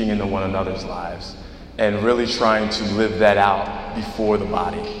 and speaking into one another's lives, and really trying to live that out before the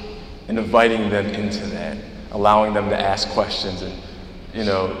body, and inviting them into that, allowing them to ask questions and,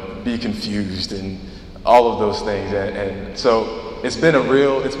 be confused and all of those things. And so it's been a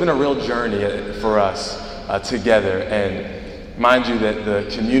real journey for us together. And mind you that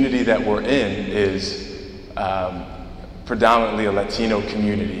the community that we're in is predominantly a Latino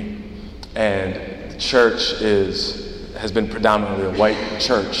community. And the church has been predominantly a white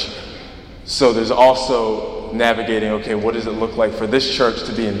church. So there's also navigating, okay, what does it look like for this church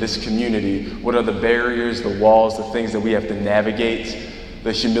to be in this community? What are the barriers, the walls, the things that we have to navigate,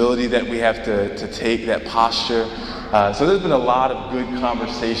 the humility that we have to take, that posture? So there's been a lot of good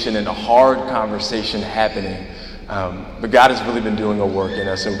conversation and a hard conversation happening. But God has really been doing a work in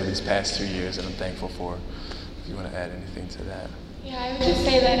us over these past 2 years, and I'm thankful for it. If you want to add anything to that. Yeah, I would just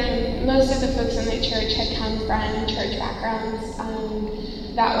say that most of the folks in the church had come from church backgrounds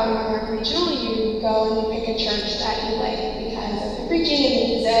that were more regional. You go and you pick a church that you like because of the preaching and the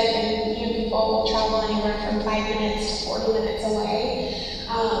music, and people will travel anywhere from 5 minutes to 40 minutes away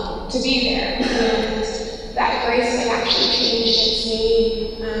to be there. And that Graceway actually changed its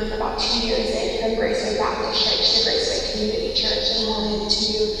name about 2 years in, from Graceway Baptist Church to Graceway Community Church, and wanted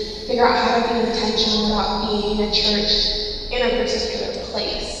to figure out how to be intentional about being a church in a particular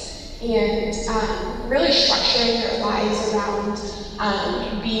place, and really structuring their lives around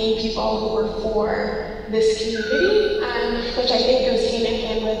being people who were for this community, which I think goes hand in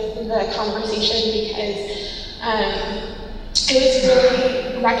hand with the conversation, because it was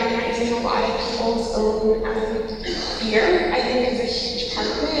really recognizing a lot of people's own fear, I think, is a huge part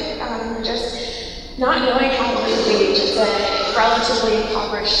of it. Just not knowing how to engage. It's a relatively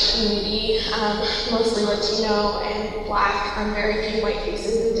impoverished community, mostly Latino and Black, very few white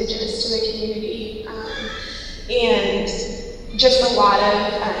faces indigenous to the community, and just a lot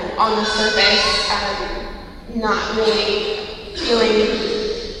of, on the surface, not really feeling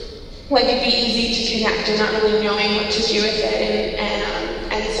like it'd be easy to connect and not really knowing what to do with it.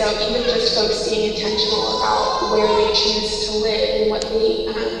 And so even just folks being intentional about where they choose to live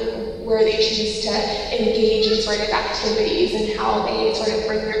and where they choose to engage in sort of activities and how they sort of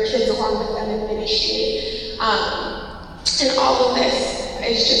bring their kids along with them in ministry. And all of this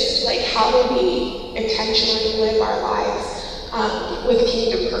is just like, how do we intentionally live our lives with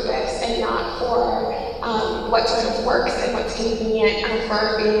kingdom purpose and not for what sort of works and what's convenient for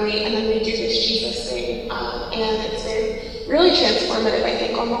our family, and then we do this Jesus thing. And it's been really transformative, I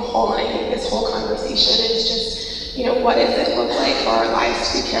think, on the whole. And I think this whole conversation is just, what does it look like for our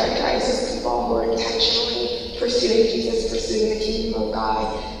lives to be characterized as people who are intentionally pursuing Jesus, pursuing the kingdom of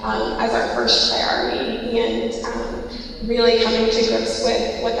God as our first priority, and really coming to grips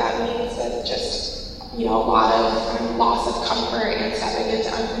with what that means with just a lot of loss of comfort and stepping into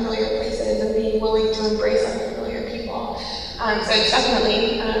unfamiliar places and being willing to embrace unfamiliar people. So it's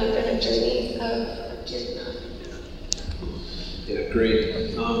definitely been a journey of doing that. Yeah,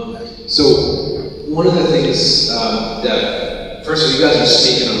 great. So one of the things that, first of all, you guys are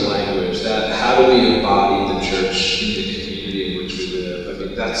speaking a language that how do we embody the church in the community in which we live? I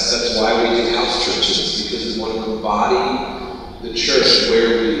mean, that's why we do house churches, because we want to embody the church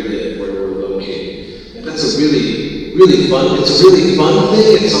where we live, where we're located. And that's a really, really fun, it's a really fun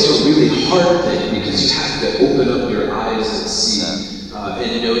thing. It's also a really hard thing because you have to open up your eyes and see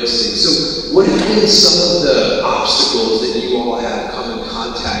and notice things. So what have been some of the obstacles that you all have come in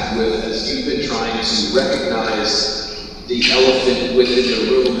contact with as you've been trying to recognize the elephant within the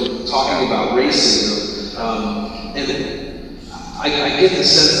room, talking about racism? And I get the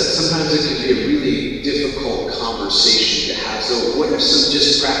sense that sometimes it can be a really difficult conversation to have. So what are some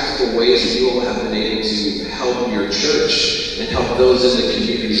just practical ways that you all have been able to help your church and help those in the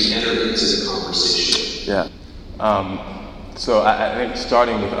community enter into the conversation? Yeah. So I think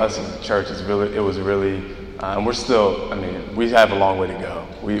starting with us as a church was really, and we're still, we have a long way to go.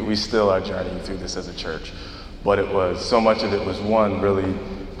 We still are journeying through this as a church. But it was, so much of it was one, really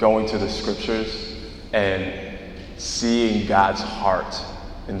going to the scriptures and seeing God's heart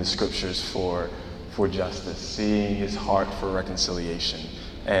in the scriptures for justice, seeing his heart for reconciliation,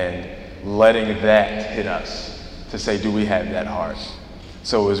 and letting that hit us to say, do we have that heart?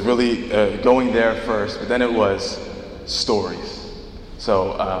 So it was really going there first, but then it was stories.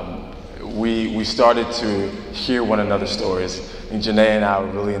 So we started to hear one another's stories. And Janae and I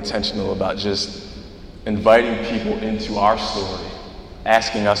were really intentional about just inviting people into our story,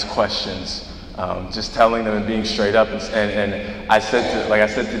 asking us questions, just telling them and being straight up. And I said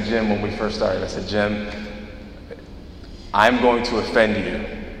to Jim when we first started, I said, Jim, I'm going to offend you.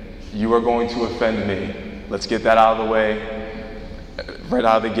 You are going to offend me. Let's get that out of the way, right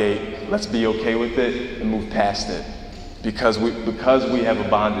out of the gate. Let's be okay with it and move past it. Because we have a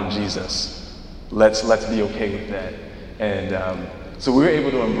bond in Jesus, let's be okay with that. And so we were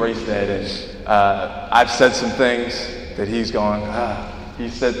able to embrace that. And I've said some things that he's gone, He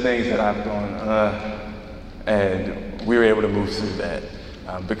said things that I've gone, and we were able to move through that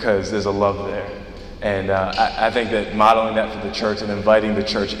because there's a love there. And I think that modeling that for the church and inviting the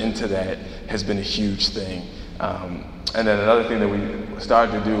church into that has been a huge thing. And then another thing that we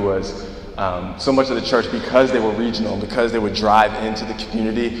started to do was so much of the church, because they were regional, because they would drive into the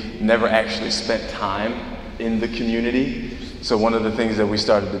community, never actually spent time in the community. So one of the things that we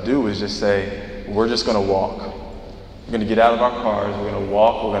started to do was just say, we're just going to walk. We're going to get out of our cars, we're going to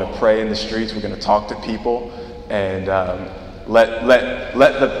walk, we're going to pray in the streets, we're going to talk to people, and let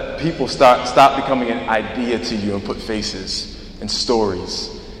the people stop becoming an idea to you and put faces and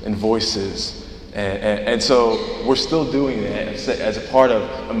stories and voices. And so we're still doing that as a part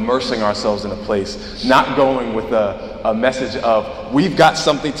of immersing ourselves in a place, not going with a message of, we've got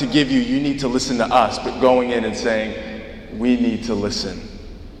something to give you, you need to listen to us, but going in and saying, we need to listen.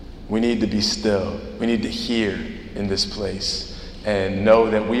 We need to be still. We need to hear in this place and know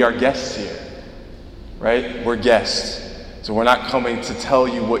that we are guests here, right? We're guests. So we're not coming to tell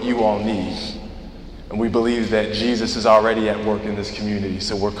you what you all need. And we believe that Jesus is already at work in this community,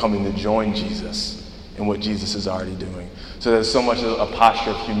 so we're coming to join Jesus in what Jesus is already doing. So there's so much of a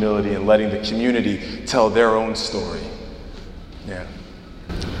posture of humility and letting the community tell their own story. Yeah.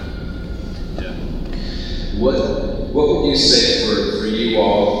 Yeah. What would you say for you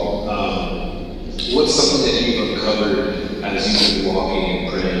all? What's something that you've uncovered as you've been walking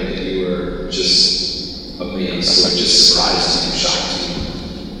and praying that you were just amazed or just surprised and shocked?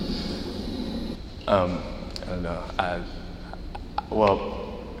 I don't know. Well,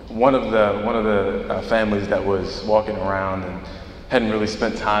 one of the families that was walking around and hadn't really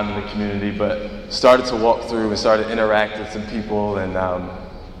spent time in the community, but started to walk through and started to interact with some people, and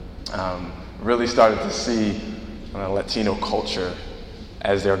really started to see Latino culture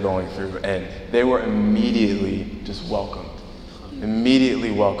as they're going through, and they were immediately just welcomed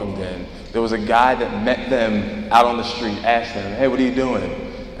in. There was a guy that met them out on the street, asked them, "Hey, what are you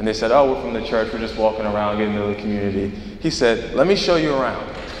doing?" And they said, "Oh, we're from the church, we're just walking around, getting to know the community." He said, "Let me show you around."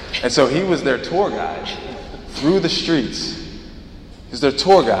 And so he was their tour guide through the streets. He was their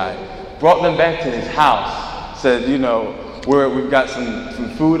tour guide, brought them back to his house, said, we've got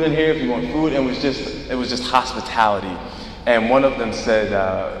some food in here if you want food, and it was just hospitality. And one of them said,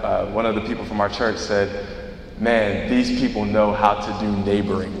 one of the people from our church said, "Man, these people know how to do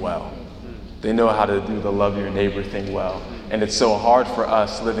neighboring well. They know how to do the love your neighbor thing well. And it's so hard for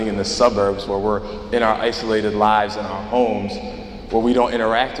us living in the suburbs where we're in our isolated lives in our homes, where we don't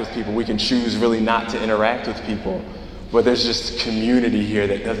interact with people. We can choose really not to interact with people. But there's just community here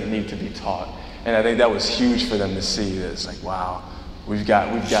that doesn't need to be taught." And I think that was huge for them to see. That it's like, wow, we've got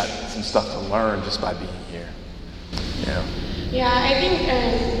some stuff to learn just by being here. Yeah, I think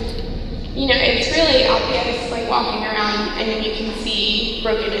it's really obvious, like walking around, and you can see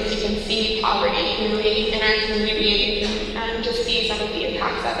brokenness, you can see poverty really in our community, and just see some of the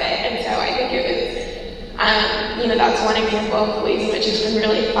impacts of it. And so I think it was, that's one example of ways in which it's been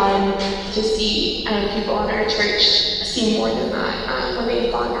really fun to see people in our church see more than that. When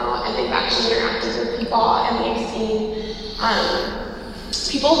they've gone out and they've actually interacted with people, and they've seen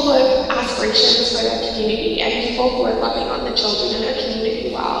people who have aspirations for their community, and people who are loving on the children in their community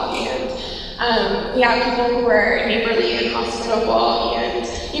well, and people who are neighborly and hospitable, and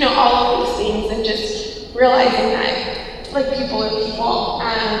all of these things, and just realizing that people are people,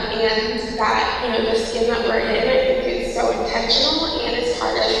 and that the skin that we're in, I think, is so intentional, and it's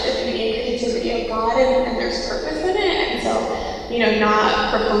part of the beauty and creativity of God, and there's purpose in it. And so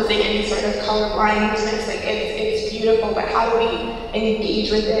not proposing any sort of colorblindness, it's beautiful, but how do we engage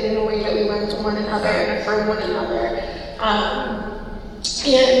with it in a way that we learn from one another and affirm one another? And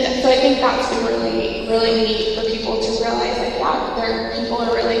so I think that's been really, really neat for people to realize, people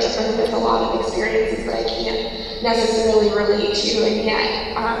are really different with a lot of experiences that I can't necessarily relate to, and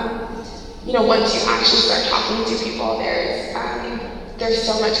yet, once you actually start talking to people, there's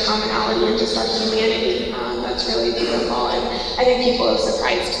so much commonality in just our humanity that's really beautiful, and I think people have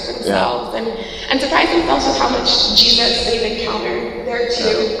surprised themselves and surprised themselves with how much Jesus they've encountered there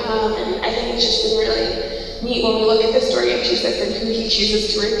too, and I think it's just been really neat when we look at the story of Jesus and who he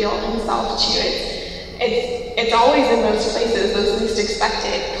chooses to reveal himself to. It's always in those places, those least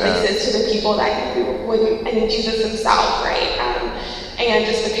expected places, to the people that you wouldn't, I think Jesus himself, right? And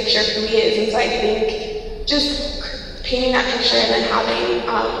just the picture of who he is. And so I think just painting that picture and then having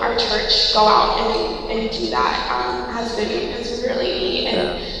our church go out and do that has been really neat.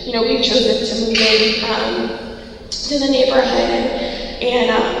 And we've chosen to move in to the neighborhood, and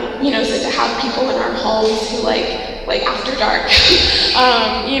so to have people in our homes who like after dark,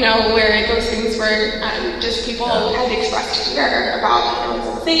 where those things were just people had expressed fear about it's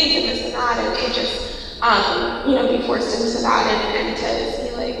unsafe and this and that, and to just be forced into that and to see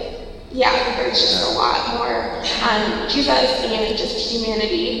there's just a lot more Jesus and just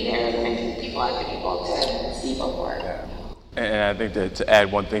humanity there than I think people have been able to see before. And I think that to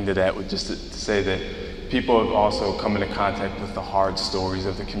add one thing to that would just to say that people have also come into contact with the hard stories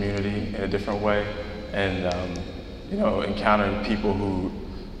of the community in a different way, and encountering people who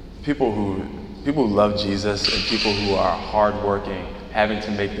love Jesus, and people who are hardworking, having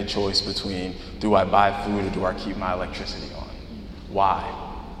to make the choice between, do I buy food or do I keep my electricity on? Why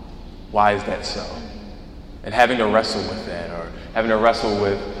is that so? And having to wrestle with that, or having to wrestle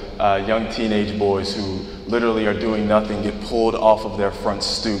with young teenage boys who literally are doing nothing, get pulled off of their front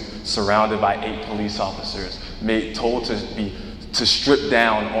stoop, surrounded by 8 police officers, told to strip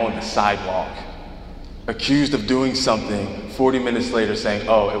down on the sidewalk, accused of doing something, 40 minutes later saying,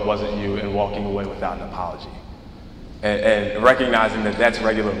 "Oh, it wasn't you," and walking away without an apology. And recognizing that that's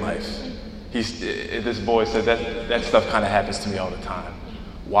regular life. This boy said that stuff kind of happens to me all the time.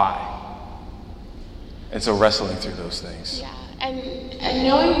 Why? And so wrestling through those things. Yeah, and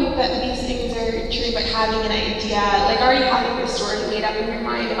knowing that these things are true, but having an idea, already having the story made up in your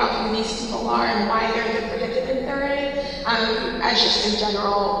mind about who these people are and why they're in the predicament they're in, as just a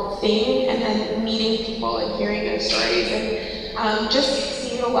general thing, and then meeting people and hearing their stories, and just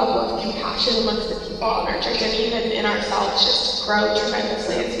seeing a level of compassion amongst the people in our church, and even in ourselves, just grow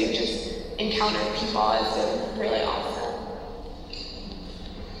tremendously as we've just encountered people, has been really awesome.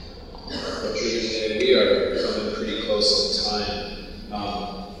 We are coming pretty close in time.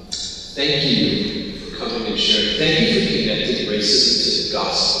 Thank you for coming and sharing. Thank you for connecting racism to the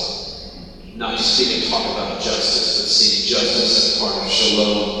gospel. Not just being talk about justice, but seeing justice as part of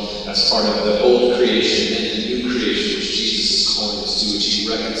shalom, as part of the old creation and the new creation which Jesus is calling us to, which he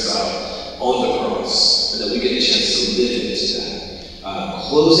reconciled on the cross, and that we get a chance to live into that.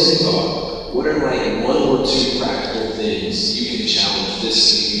 Closing thought, what are like one or two practical things you can challenge this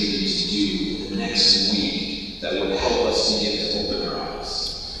community to do in the next week that would help us begin to open our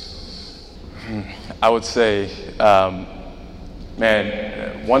eyes? I would say,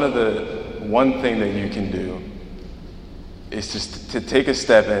 one thing that you can do is just to take a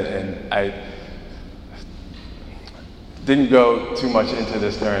step, and I didn't go too much into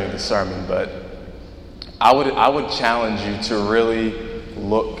this during the sermon, but I would challenge you to really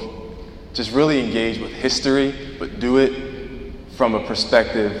just really engage with history, but do it from a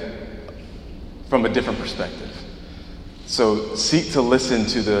different perspective. So seek to listen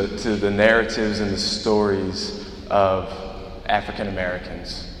to the narratives and the stories of African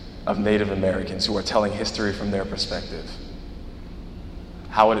Americans, of Native Americans who are telling history from their perspective.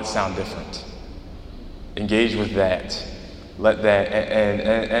 How would it sound different? Engage with that. Let that,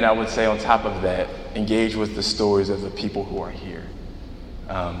 and I would say on top of that, engage with the stories of the people who are here.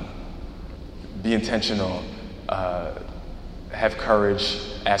 Be intentional. Have courage.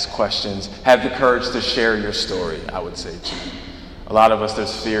 Ask questions. Have the courage to share your story, I would say too. A lot of us,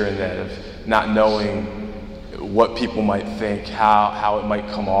 there's fear in that of not knowing what people might think, how it might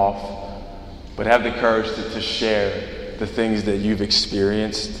come off. But have the courage to share the things that you've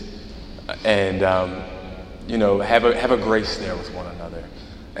experienced, and have a grace there with one another,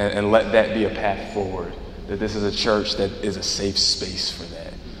 and let that be a path forward. That this is a church that is a safe space for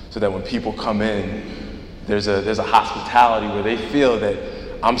that, so that when people come in, there's a hospitality where they feel that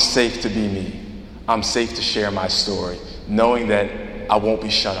I'm safe to be me. I'm safe to share my story, knowing that I won't be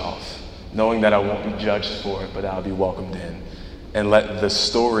shut off, knowing that I won't be judged for it, but I'll be welcomed in. And let the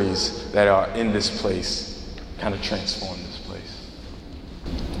stories that are in this place kind of transform this place.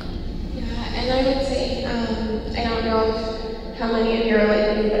 Yeah, and I would say, I don't know how many of you are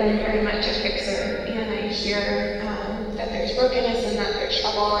like me, but I'm very much a fixer, and I hear that there's brokenness and that there's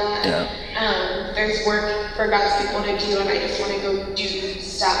trouble and that there's work for God's people to do, and I just want to go do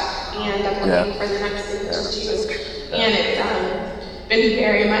stuff, and I'm looking for the next thing to do. And it's been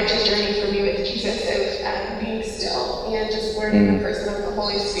very much a journey for me with Jesus of being still and just learning the person of the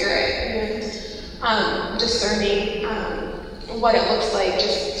Holy Spirit and discerning what it looks like,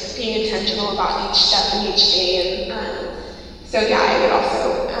 just being intentional about each step and each day. And so I would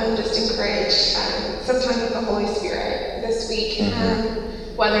also just encourage some time with the Holy Spirit this week,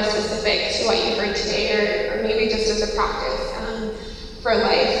 whether specific to what you heard today or maybe just as a practice for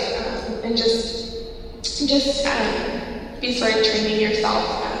life, and just be sort of training yourself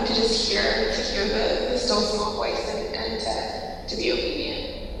to just hear the still small voice and to be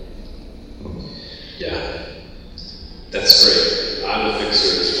obedient. Yeah, that's great. I'm a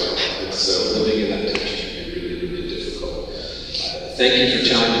fixer as well, and so living in that tension can be really, really difficult. Thank you for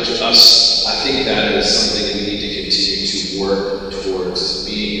challenging us. I think that is something that we need to continue to work towards,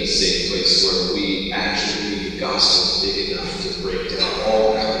 being a safe place where we actually, the gospel is big enough to break down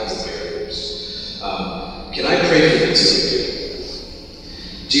all kinds of barriers. Can I pray for the two of you?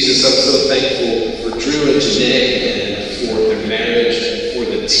 Jesus, I'm so thankful for Drew and Janae and for their marriage and for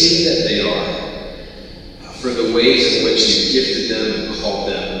the team that they are, for the ways in which you gifted them and called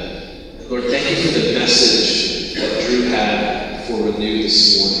them. And Lord, thank you for the message that Drew had for Renew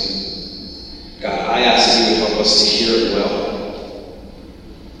this morning. God, I ask that you would help us to hear it well,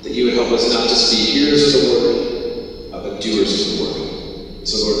 that you would help us not just be hearers of the word, but doers of the word.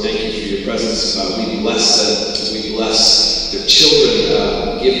 So Lord, thank you for your presence. We bless them. We bless their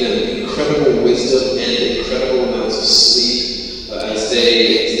children. Give them incredible wisdom and incredible amounts of sleep as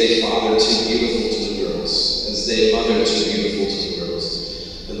they father two beautiful twin girls, as they mother two beautiful twin girls.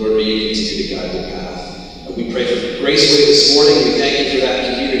 And Lord, may you continue to guide their path. We pray for Graceway this morning. We thank you for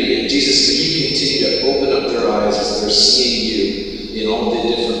that community. And Jesus, may you continue to open up their eyes as they're seeing you in all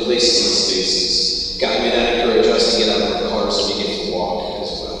the different places and spaces. God, may that encourage us to get out of our cars so we get to walk as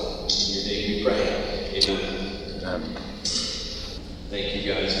well. In your name we pray. Amen. Thank you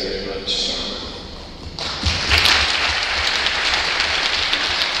guys very much.